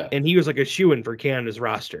 yeah. and he was like a shoo-in for Canada's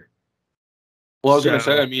roster. Well, I was gonna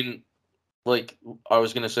So say, I mean, like I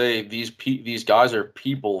was gonna say, these guys are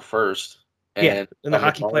people first, yeah, and and the a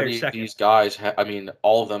hockey players majority of second. these guys, I mean,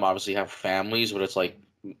 all of them obviously have families, but it's like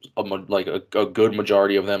a good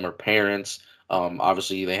majority of them are parents.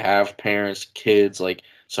 Obviously they have parents, kids, like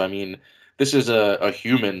so. I mean, this is a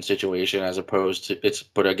human situation as opposed to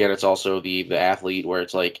but again, it's also the athlete where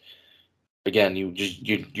it's like, again,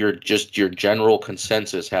 your general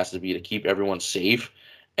consensus has to be to keep everyone safe.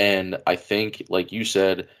 And I think, like you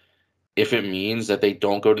said, if it means that they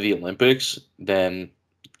don't go to the Olympics, then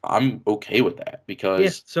I'm okay with that Yeah,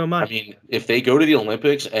 because so am I I. mean, if they go to the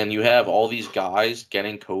Olympics and you have all these guys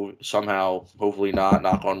getting COVID somehow, hopefully not,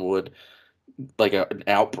 knock on wood, like an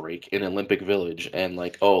outbreak in Olympic Village, and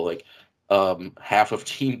like, oh, like half of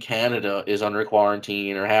Team Canada is under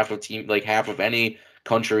quarantine, or half of any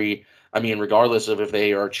country I mean, regardless of if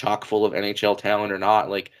they are chock full of NHL talent or not,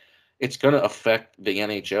 like it's going to affect the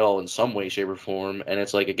NHL in some way, shape, or form. And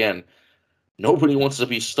it's like, again, nobody wants to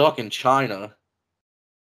be stuck in China.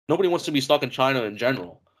 Nobody wants to be stuck in China in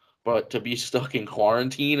general, but to be stuck in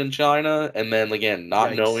quarantine in China and then again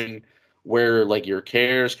not Yikes. knowing where like your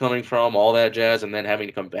care is coming from, all that jazz, and then having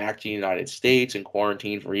to come back to the United States and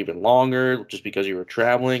quarantine for even longer just because you were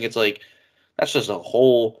traveling. It's like that's just a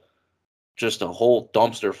whole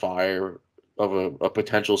dumpster fire of a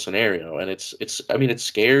potential scenario. And it's I mean, it's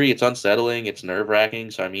scary, it's unsettling, it's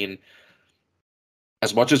nerve-wracking. So I mean,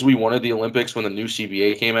 as much as we wanted the Olympics when the new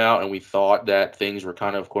CBA came out and we thought that things were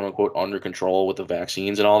kind of quote unquote under control with the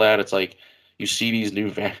vaccines and all that, it's like you see these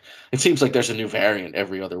new it seems like there's a new variant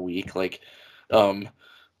every other week. Like,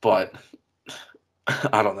 but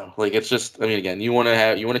I don't know. Like, it's just, I mean, again, you want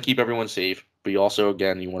to keep everyone safe, but you also,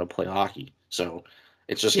 again, you want to play hockey. So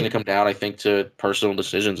it's just going to come down, I think, to personal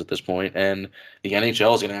decisions at this point. And the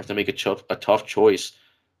NHL is going to have to make a tough choice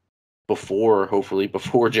hopefully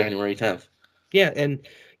before January 10th. Yeah, and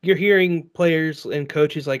you're hearing players and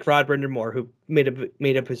coaches like Rod Brind'Amour, who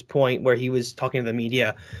made up his point where he was talking to the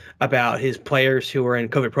media about his players who were in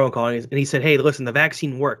COVID protocol, and he said, "Hey, listen, the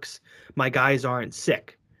vaccine works. My guys aren't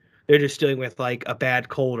sick. They're just dealing with like a bad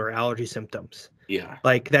cold or allergy symptoms. Yeah,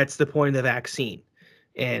 like that's the point of the vaccine."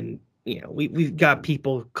 And you know, we've got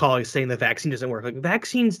people calling saying the vaccine doesn't work. Like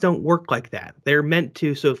vaccines don't work like that. They're meant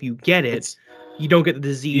to, so if you get it, you don't get the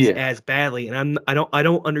disease as badly. And I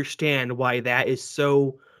don't understand why that is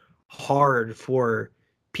so hard for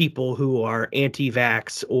people who are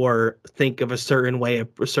anti-vax or think of a certain way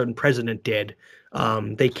a certain president did.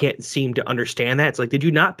 They can't seem to understand that. It's like, did you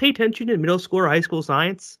not pay attention in middle school or high school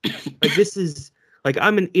science? Like, this is like,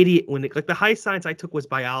 I'm an idiot when like the high science I took was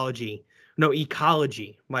ecology,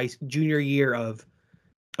 my junior year of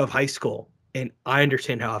high school. And I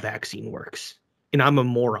understand how a vaccine works. And I'm a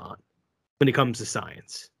moron when it comes to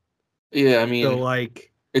science. Yeah, I mean, so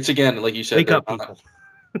like, it's again, like you said, wake up, people.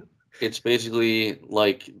 It's basically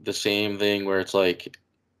like the same thing where it's like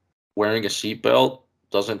wearing a seatbelt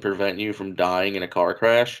doesn't prevent you from dying in a car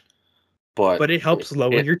crash, but it helps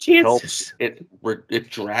lower your chances. It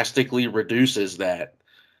drastically reduces that.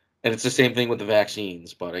 And it's the same thing with the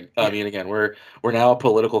vaccines. But I mean, again, we're now a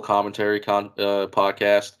political commentary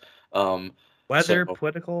podcast.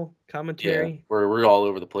 Political commentary. Yeah, we're all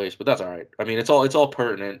over the place, but that's all right. I mean, it's all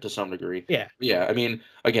pertinent to some degree. Yeah. Yeah. I mean,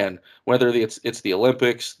 again, whether it's the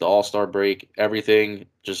Olympics, the All-Star break, everything,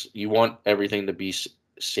 just you want everything to be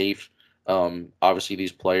safe. Obviously,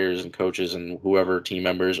 these players and coaches and whoever team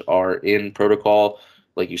members are in protocol.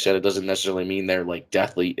 Like you said, it doesn't necessarily mean they're like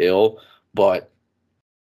deathly ill, but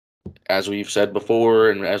as we've said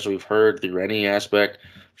before, and as we've heard through any aspect,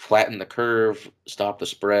 flatten the curve, stop the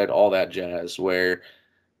spread, all that jazz, where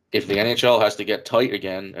if the NHL has to get tight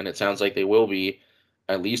again, and it sounds like they will be,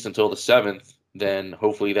 at least until the 7th, then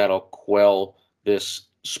hopefully that'll quell this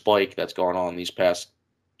spike that's gone on these past,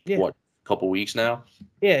 couple weeks now?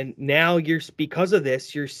 Yeah, and now because of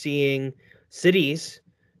this, you're seeing cities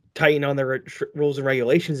tighten on their rules and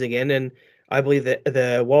regulations again, and I believe that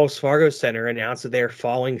the Wells Fargo Center announced that they're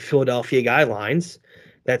following Philadelphia guidelines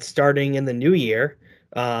that's starting in the new year.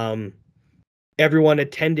 Everyone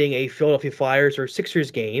attending a Philadelphia Flyers or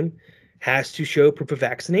Sixers game has to show proof of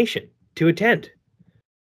vaccination to attend,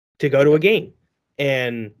 to go to a game.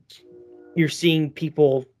 And you're seeing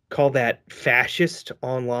people call that fascist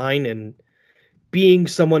online, and being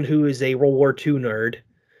someone who is a World War II nerd,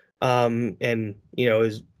 and, you know,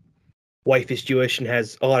 his wife is Jewish and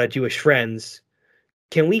has a lot of Jewish friends.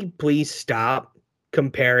 Can we please stop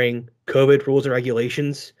comparing COVID rules and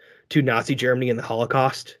regulations to Nazi Germany and the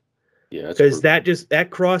Holocaust? Yeah, because that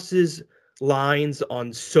crosses lines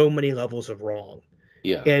on so many levels of wrong.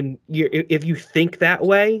 Yeah, and if you think that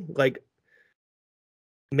way, like,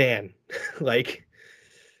 man, like,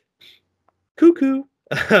 cuckoo.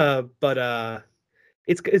 But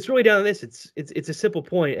it's really down to this. It's a simple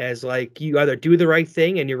point as like, you either do the right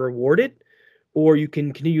thing and you're rewarded, or you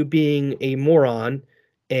can continue being a moron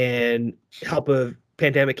and help a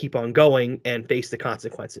pandemic keep on going and face the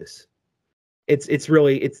consequences. It's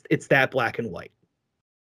really that black and white.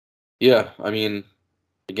 Yeah, I mean,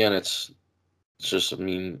 again, it's just, I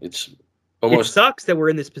mean, it's almost, it sucks that we're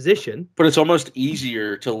in this position, but it's almost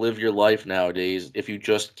easier to live your life nowadays if you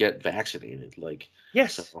just get vaccinated. Like,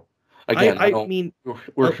 yes. So, again, I mean,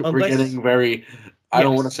 we're getting very. I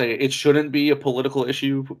don't want to say it shouldn't be a political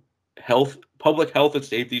issue. Public health and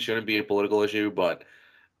safety shouldn't be a political issue, but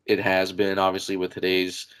it has been, obviously, with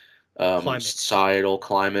today's societal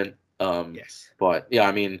climate. Yes. But yeah,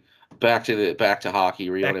 I mean, back to hockey,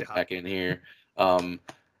 reeling it back in here.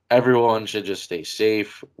 everyone should just stay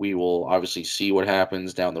safe. We will obviously see what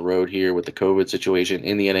happens down the road here with the COVID situation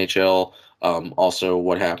in the NHL. Also,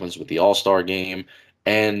 what happens with the All-Star game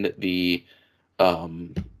and the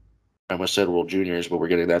I almost said World Juniors, but we're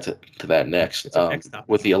getting to that next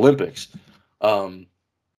with the Olympics.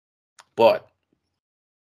 But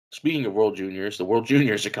speaking of World Juniors, the World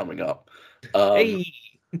Juniors are coming up. Hey.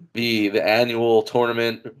 The annual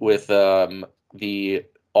tournament with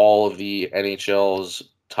all of the NHL's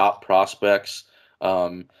top prospects.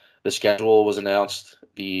 The schedule was announced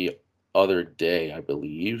the other day, I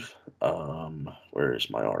believe. Where is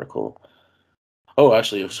my article? Oh,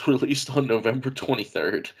 actually, it was released on November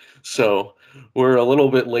 23rd. So we're a little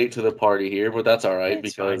bit late to the party here, but that's all right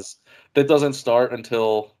because that doesn't start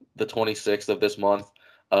until the 26th of this month.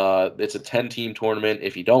 It's a 10-team tournament.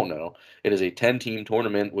 If you don't know, it is a 10-team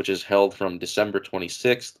tournament, which is held from December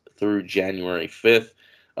 26th through January 5th.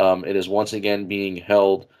 It is once again being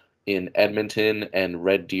held in Edmonton and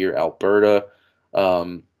Red Deer, Alberta.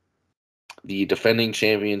 The defending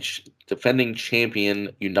champion,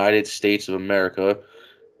 United States of America,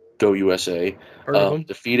 go USA,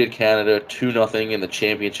 defeated Canada 2-0 in the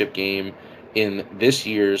championship game in this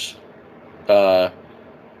year's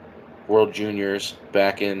World Juniors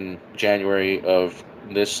back in January of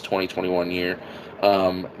this 2021 year.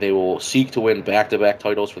 They will seek to win back-to-back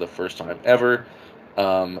titles for the first time ever.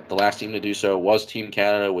 The last team to do so was Team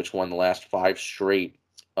Canada, which won the last 5 straight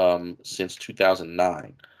since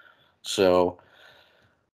 2009. So,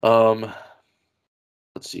 let's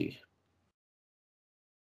see.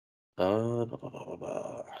 That's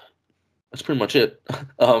pretty much it.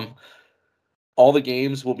 All the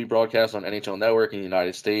games will be broadcast on NHL Network in the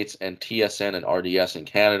United States and TSN and RDS in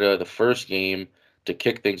Canada. The first game to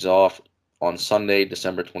kick things off on Sunday,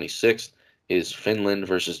 December 26th, is Finland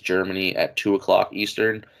versus Germany at 2 o'clock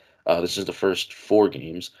Eastern. This is the first 4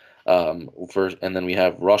 games. And then we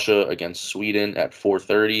have Russia against Sweden at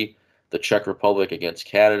 4:30. The Czech Republic against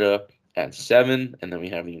Canada at 7, and then we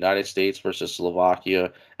have the United States versus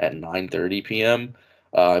Slovakia at 9:30 p.m.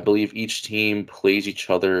 I believe each team plays each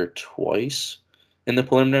other twice in the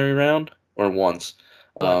preliminary round, or once.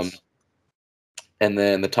 And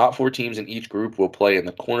then the top 4 teams in each group will play in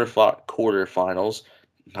the quarterfinals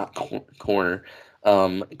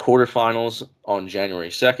on January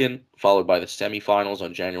 2nd, followed by the semifinals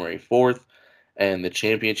on January 4th. And the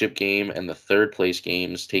championship game and the third place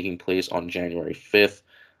games taking place on January 5th.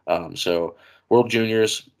 So World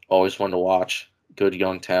Juniors, always fun to watch. Good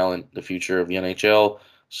young talent, the future of the NHL.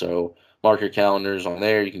 So mark your calendars on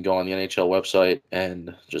there. You can go on the NHL website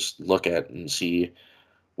and just look at and see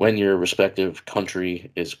when your respective country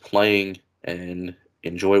is playing and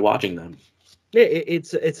enjoy watching them. Yeah,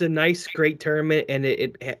 it's a nice, great tournament, and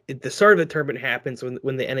the start of the tournament happens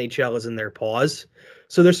when the NHL is in their pause.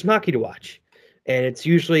 So there's some hockey to watch. And it's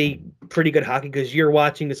usually pretty good hockey because you're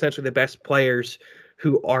watching essentially the best players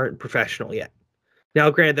who aren't professional yet. Now,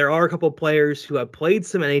 granted, there are a couple of players who have played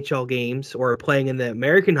some NHL games or are playing in the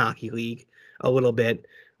American Hockey League a little bit,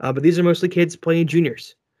 but these are mostly kids playing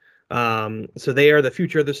juniors. So they are the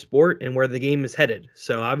future of the sport and where the game is headed.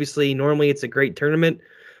 So obviously, normally it's a great tournament.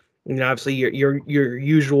 And obviously, your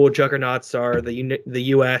usual juggernauts are the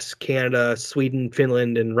U.S., Canada, Sweden,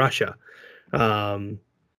 Finland, and Russia.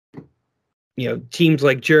 Teams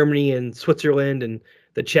like Germany and Switzerland and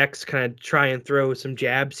the Czechs kind of try and throw some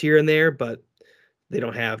jabs here and there, but they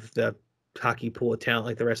don't have the hockey pool of talent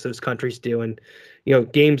like the rest of those countries do. And,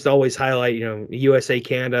 games always highlight, USA,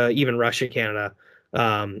 Canada, even Russia, Canada,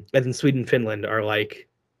 and then Sweden, Finland are like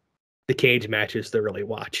the cage matches to really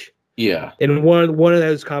watch. Yeah. And one of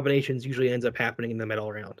those combinations usually ends up happening in the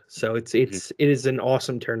medal round. So it is an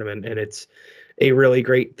awesome tournament, and it's a really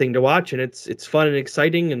great thing to watch, and it's fun and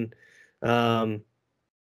exciting, and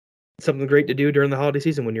something great to do during the holiday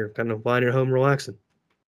season when you're kind of lying at home relaxing.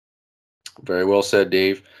 Very well said,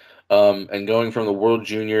 Dave. And going from the World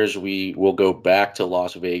Juniors, we will go back to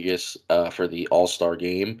Las Vegas for the All-Star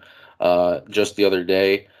game just the other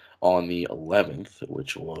day on the 11th,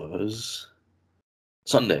 which was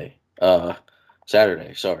Saturday,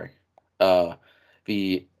 sorry.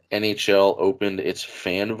 The NHL opened its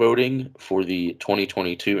fan voting for the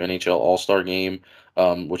 2022 NHL All-Star game,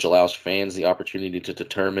 which allows fans the opportunity to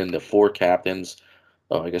determine the 4 captains.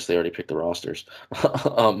 Oh, I guess they already picked the rosters.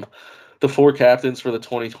 The 4 captains for the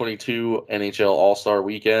 2022 NHL All-Star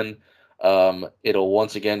weekend. It'll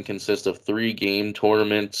once again consist of 3-game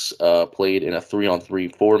tournaments played in a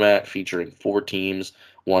 3-on-3 format featuring 4 teams,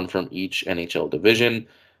 1 from each NHL division.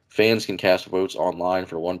 Fans can cast votes online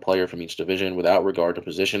for 1 player from each division without regard to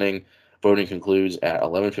positioning. Voting concludes at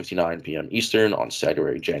 11:59 p.m. Eastern on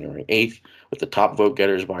Saturday, January 8th, with the top vote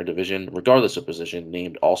getters by division, regardless of position,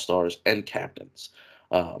 named All-Stars and captains.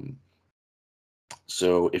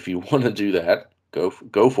 So if you want to do that, go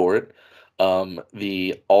for it.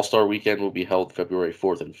 The All-Star weekend will be held February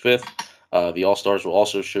 4th and 5th. The All-Stars will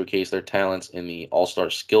also showcase their talents in the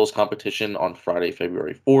All-Star Skills Competition on Friday,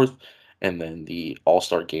 February 4th, and then the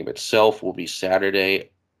All-Star game itself will be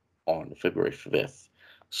Saturday on February 5th.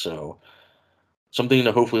 So something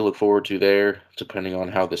to hopefully look forward to there, depending on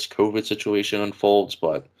how this COVID situation unfolds.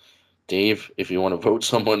 But Dave, if you want to vote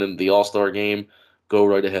someone in the All-Star game, go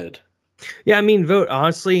right ahead. Yeah, I mean, vote.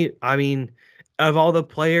 Honestly, I mean, of all the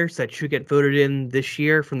players that should get voted in this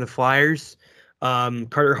year from the Flyers,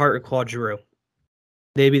 Carter Hart or Claude Giroux.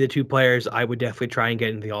 They'd be the two players I would definitely try and get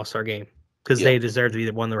into the All-Star game because they deserve to be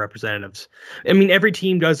one of the representatives. I mean, every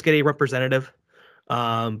team does get a representative,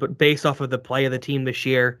 but based off of the play of the team this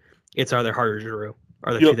year, it's either Hart or Giroux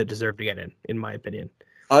are the two that deserve to get in my opinion.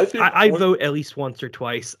 I vote at least once or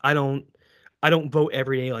twice. I don't vote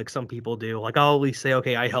every day like some people do. Like I'll at least say,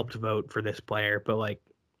 okay, I helped vote for this player, but like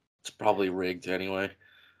it's probably rigged anyway.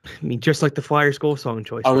 I mean, just like the Flyers goal song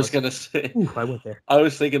choice. I was gonna say. Ooh, I went there. I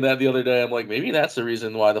was thinking that the other day. I'm like, maybe that's the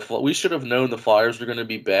reason why we should have known the Flyers were going to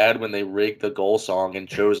be bad when they rigged the goal song and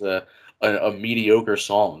chose a mediocre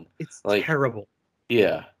song. It's like terrible.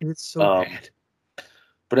 Yeah, it's so bad.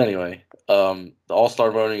 But anyway, the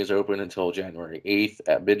All-Star voting is open until January 8th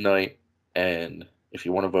at midnight, and if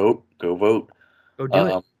you want to vote, go vote. Go do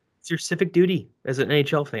it. It's your civic duty as an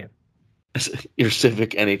NHL fan. Your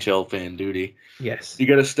civic NHL fan duty. Yes. You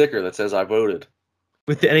get a sticker that says I voted.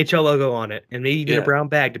 With the NHL logo on it. And maybe even a brown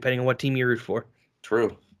bag, depending on what team you root for.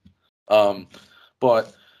 True.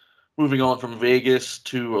 But moving on from Vegas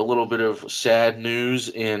to a little bit of sad news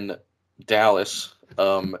in Dallas.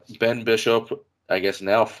 Ben Bishop, I guess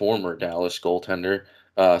now former Dallas goaltender,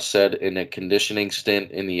 said in a conditioning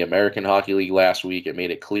stint in the American Hockey League last week, it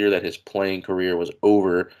made it clear that his playing career was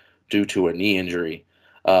over due to a knee injury.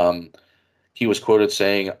 He was quoted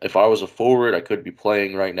saying, "If I was a forward, I could be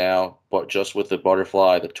playing right now, but just with the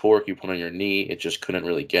butterfly, the torque you put on your knee, it just couldn't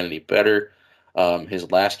really get any better."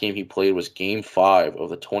 His last game he played was Game 5 of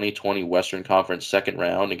the 2020 Western Conference second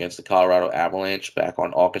round against the Colorado Avalanche back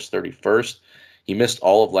on August 31st. He missed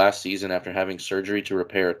all of last season after having surgery to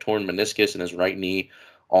repair a torn meniscus in his right knee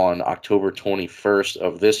on October 21st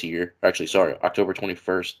of this year. October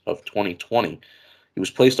 21st of 2020. He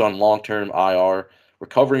was placed on long-term IR,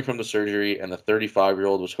 recovering from the surgery, and the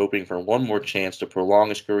 35-year-old was hoping for one more chance to prolong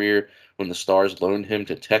his career when the Stars loaned him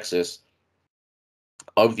to Texas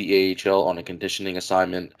of the AHL on a conditioning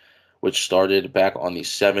assignment, which started back on the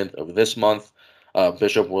 7th of this month.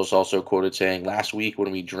 Bishop was also quoted saying, "Last week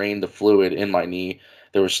when we drained the fluid in my knee,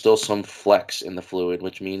 there was still some flex in the fluid,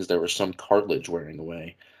 which means there was some cartilage wearing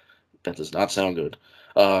away." That does not sound good.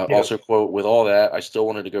 Also, quote, "With all that, I still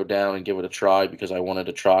wanted to go down and give it a try because I wanted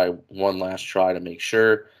to try one last try to make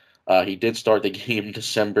sure." He did start the game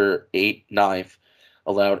December 9th,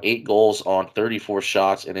 allowed 8 goals on 34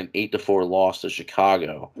 shots and an 8-4 loss to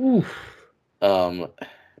Chicago.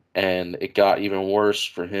 And it got even worse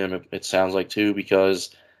for him, it sounds like, too,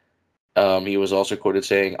 because he was also quoted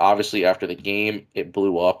saying, "Obviously, after the game, it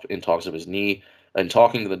blew up in talks of his knee. And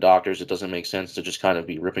talking to the doctors, it doesn't make sense to just kind of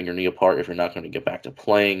be ripping your knee apart if you're not going to get back to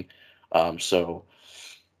playing." So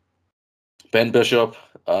Ben Bishop,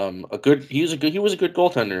 he was a good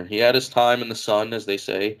goaltender. He had his time in the sun, as they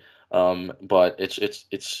say. But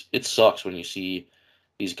it sucks when you see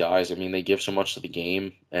these guys. I mean, they give so much to the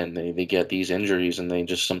game, and they get these injuries, and they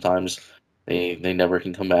just sometimes they never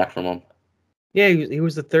can come back from them. Yeah, he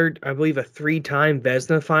was the third, I believe, a 3-time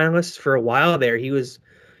Vezina finalist for a while there. He was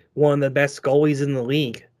one of the best goalies in the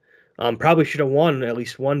league. Probably should have won at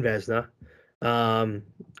least one Vezina.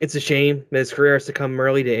 It's a shame that his career has to come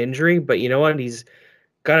early to injury, but you know what? He's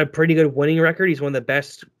got a pretty good winning record. He's one of the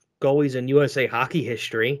best goalies in USA hockey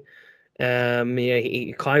history.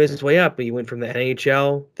 He climbed his way up. He went from the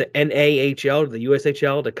NHL, the NAHL, to the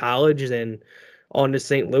USHL, to college, then on to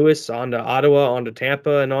St. Louis, on to Ottawa, on to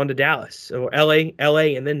Tampa, and on to Dallas. So LA,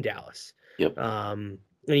 and then Dallas. Yep.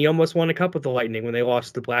 And he almost won a cup with the Lightning when they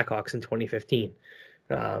lost to the Blackhawks in 2015.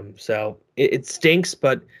 So it stinks,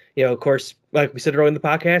 but of course, like we said earlier in the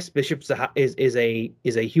podcast, Bishop is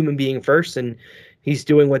a human being first, and he's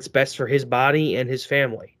doing what's best for his body and his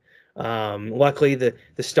family. Luckily, the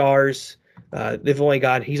Stars, he's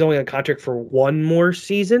only on contract for one more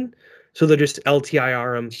season, so they'll just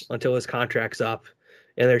LTIR him until his contract's up,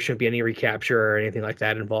 and there shouldn't be any recapture or anything like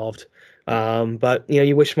that involved. But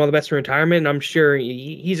you wish him all the best for retirement, and I'm sure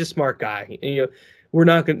he's a smart guy. we're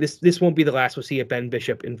not going. This won't be the last we'll see of Ben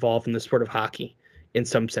Bishop involved in the sport of hockey in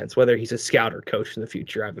some sense, whether he's a scout or coach in the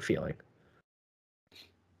future. I have a feeling.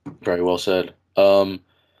 Very well said.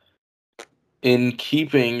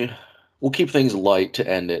 We'll keep things light to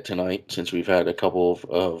end it tonight, since we've had a couple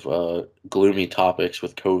of gloomy topics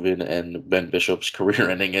with COVID and Ben Bishop's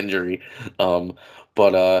career-ending injury.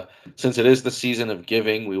 But since it is the season of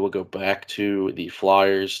giving, we will go back to the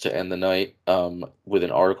Flyers to end the night with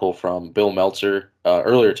an article from Bill Meltzer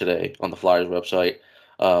earlier today on the Flyers website.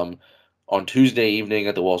 On Tuesday evening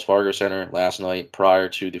at the Wells Fargo Center last night, prior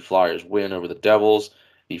to the Flyers' win over the Devils,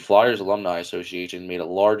 the Flyers Alumni Association made a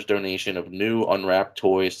large donation of new unwrapped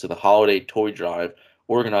toys to the holiday toy drive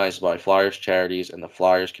organized by Flyers Charities and the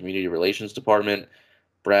Flyers Community Relations Department.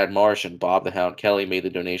 Brad Marsh and Bob the Hound Kelly made the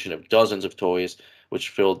donation of dozens of toys, which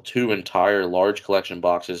filled 2 entire large collection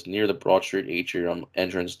boxes near the Broad Street atrium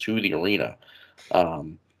entrance to the arena.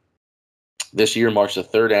 This year marks the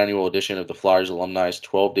 3rd annual edition of the Flyers Alumni's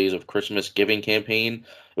 12 Days of Christmas Giving campaign.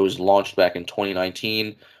 It was launched back in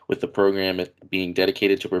 2019, with the program being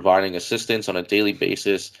dedicated to providing assistance on a daily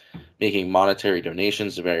basis, making monetary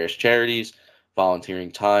donations to various charities,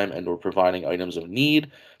 volunteering time and/or providing items of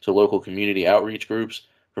need to local community outreach groups,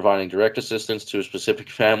 providing direct assistance to specific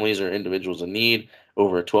families or individuals in need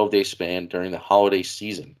over a 12-day span during the holiday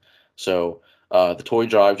season. So the toy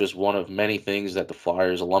drive, just one of many things that the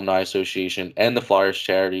Flyers Alumni Association and the Flyers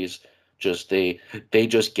Charities they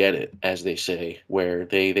just get it, as they say, where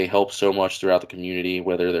they help so much throughout the community,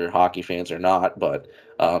 whether they're hockey fans or not. But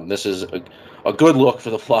this is a good look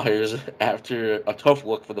for the Flyers after a tough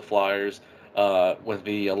look for the Flyers with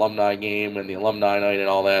the alumni game and the alumni night and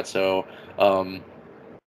all that. So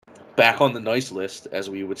back on the nice list, as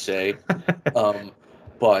we would say.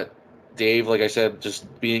 But Dave, like I said, just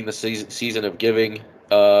being the season of giving,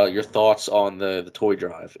 your thoughts on the toy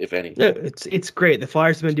drive, if any? Yeah, it's great. The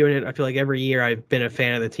Flyers have been doing it. I feel like every year I've been a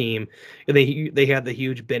fan of the team. They have the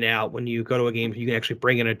huge bin out when you go to a game. You can actually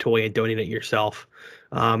bring in a toy and donate it yourself,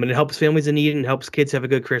 and it helps families in need and helps kids have a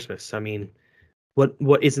good Christmas. I mean, what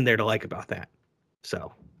isn't there to like about that?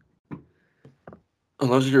 So,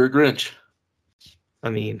 unless you're a Grinch. I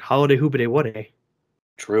mean, holiday hoopity what?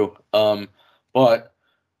 True. But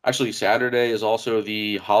actually, Saturday is also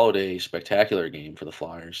the holiday spectacular game for the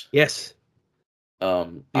Flyers. Yes.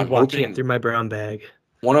 I'm watching it through my brown bag.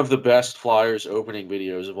 One of the best Flyers opening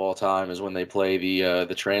videos of all time is when they play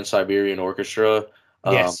the Trans-Siberian Orchestra.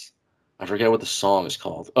 Yes. I forget what the song is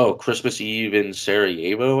called. Oh, Christmas Eve in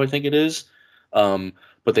Sarajevo, I think it is.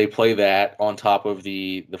 But they play that on top of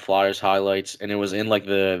the Flyers highlights, and it was in like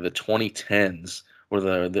the 2010s or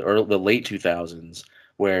the late 2000s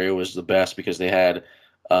where it was the best because they had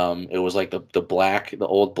it was like the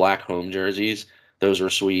old black home jerseys. Those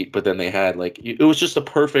were sweet, but then they had like it was just a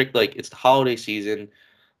perfect, like, it's the holiday season.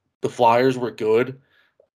 The Flyers were good.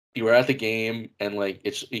 You were at the game, and like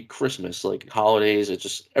it's Christmas, like holidays. It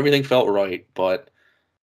just everything felt right, but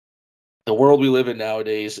the world we live in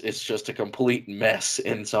nowadays, it's just a complete mess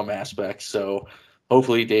in some aspects. So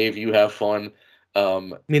hopefully, Dave, you have fun. I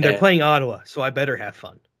mean, they're playing Ottawa, so I better have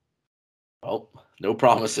fun. Well, no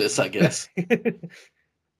promises, I guess.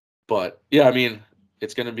 But yeah, I mean,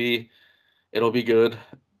 it'll be good.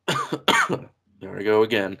 There we go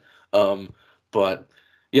again. But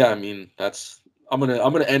yeah, I mean, I'm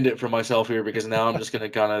gonna end it for myself here because now I'm just gonna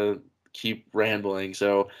kind of keep rambling.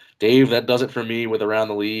 So Dave, that does it for me with Around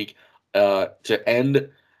the League. To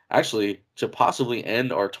possibly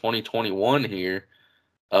end our 2021 here,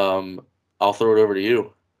 I'll throw it over to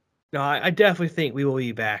you. No, I definitely think we will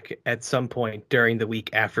be back at some point during the week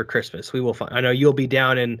after Christmas. We will find. I know you'll be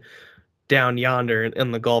down yonder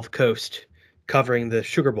in the Gulf Coast covering the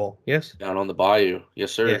Sugar Bowl. Yes. Down on the bayou.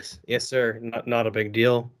 Yes, sir. Yes, sir. Not a big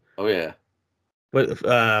deal. Oh yeah. What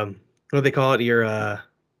do they call it? Your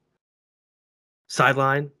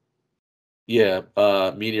sideline. Yeah,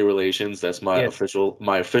 media relations. That's my official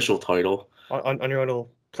title. On your little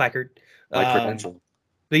placard. My credential.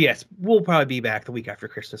 But yes, we'll probably be back the week after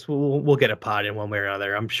Christmas. We'll get a pod in one way or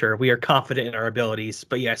another. I'm sure we are confident in our abilities.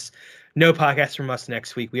 But yes, no podcast from us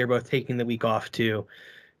next week. We are both taking the week off to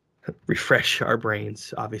refresh our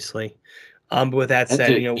brains, obviously. But with that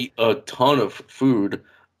said, eat a ton of food.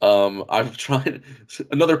 I've tried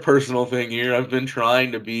another personal thing here. I've been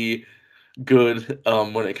trying to be good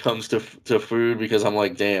when it comes to food because I'm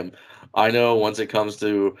like, damn, I know once it comes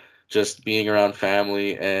to just being around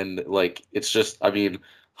family and like it's just, I mean,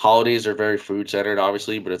 holidays are very food centered,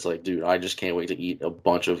 obviously, but it's like, dude, I just can't wait to eat a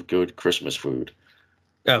bunch of good Christmas food.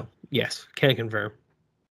 Oh, yes, can confirm.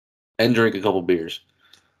 And drink a couple beers.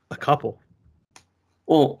 A couple.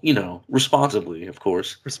 Well, responsibly, of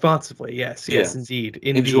course. Responsibly, yes, Yeah. indeed.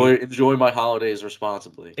 Enjoy my holidays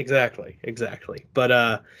responsibly. Exactly.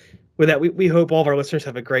 But with that, we hope all of our listeners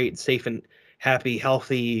have a great, safe, and happy,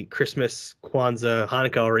 healthy Christmas, Kwanzaa,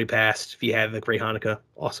 Hanukkah already passed. If you have a great Hanukkah,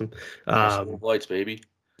 awesome. Lights, baby.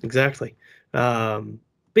 Exactly. But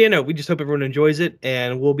we just hope everyone enjoys it,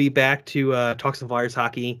 and we'll be back to talk some Flyers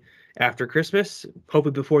hockey after Christmas,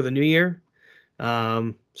 hopefully before the new year.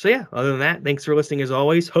 So yeah, other than that, thanks for listening as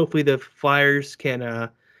always. Hopefully the Flyers can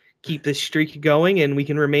keep this streak going and we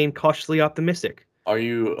can remain cautiously optimistic. Are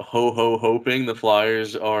you hoping the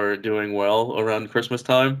Flyers are doing well around Christmas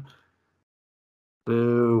time?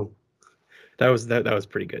 Boo. That was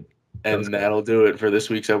pretty good. That'll do it for this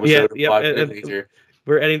week's episode of 5 Minute Nature.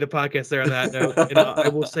 We're ending the podcast there on that note. And I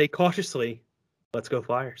will say cautiously, let's go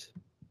Flyers.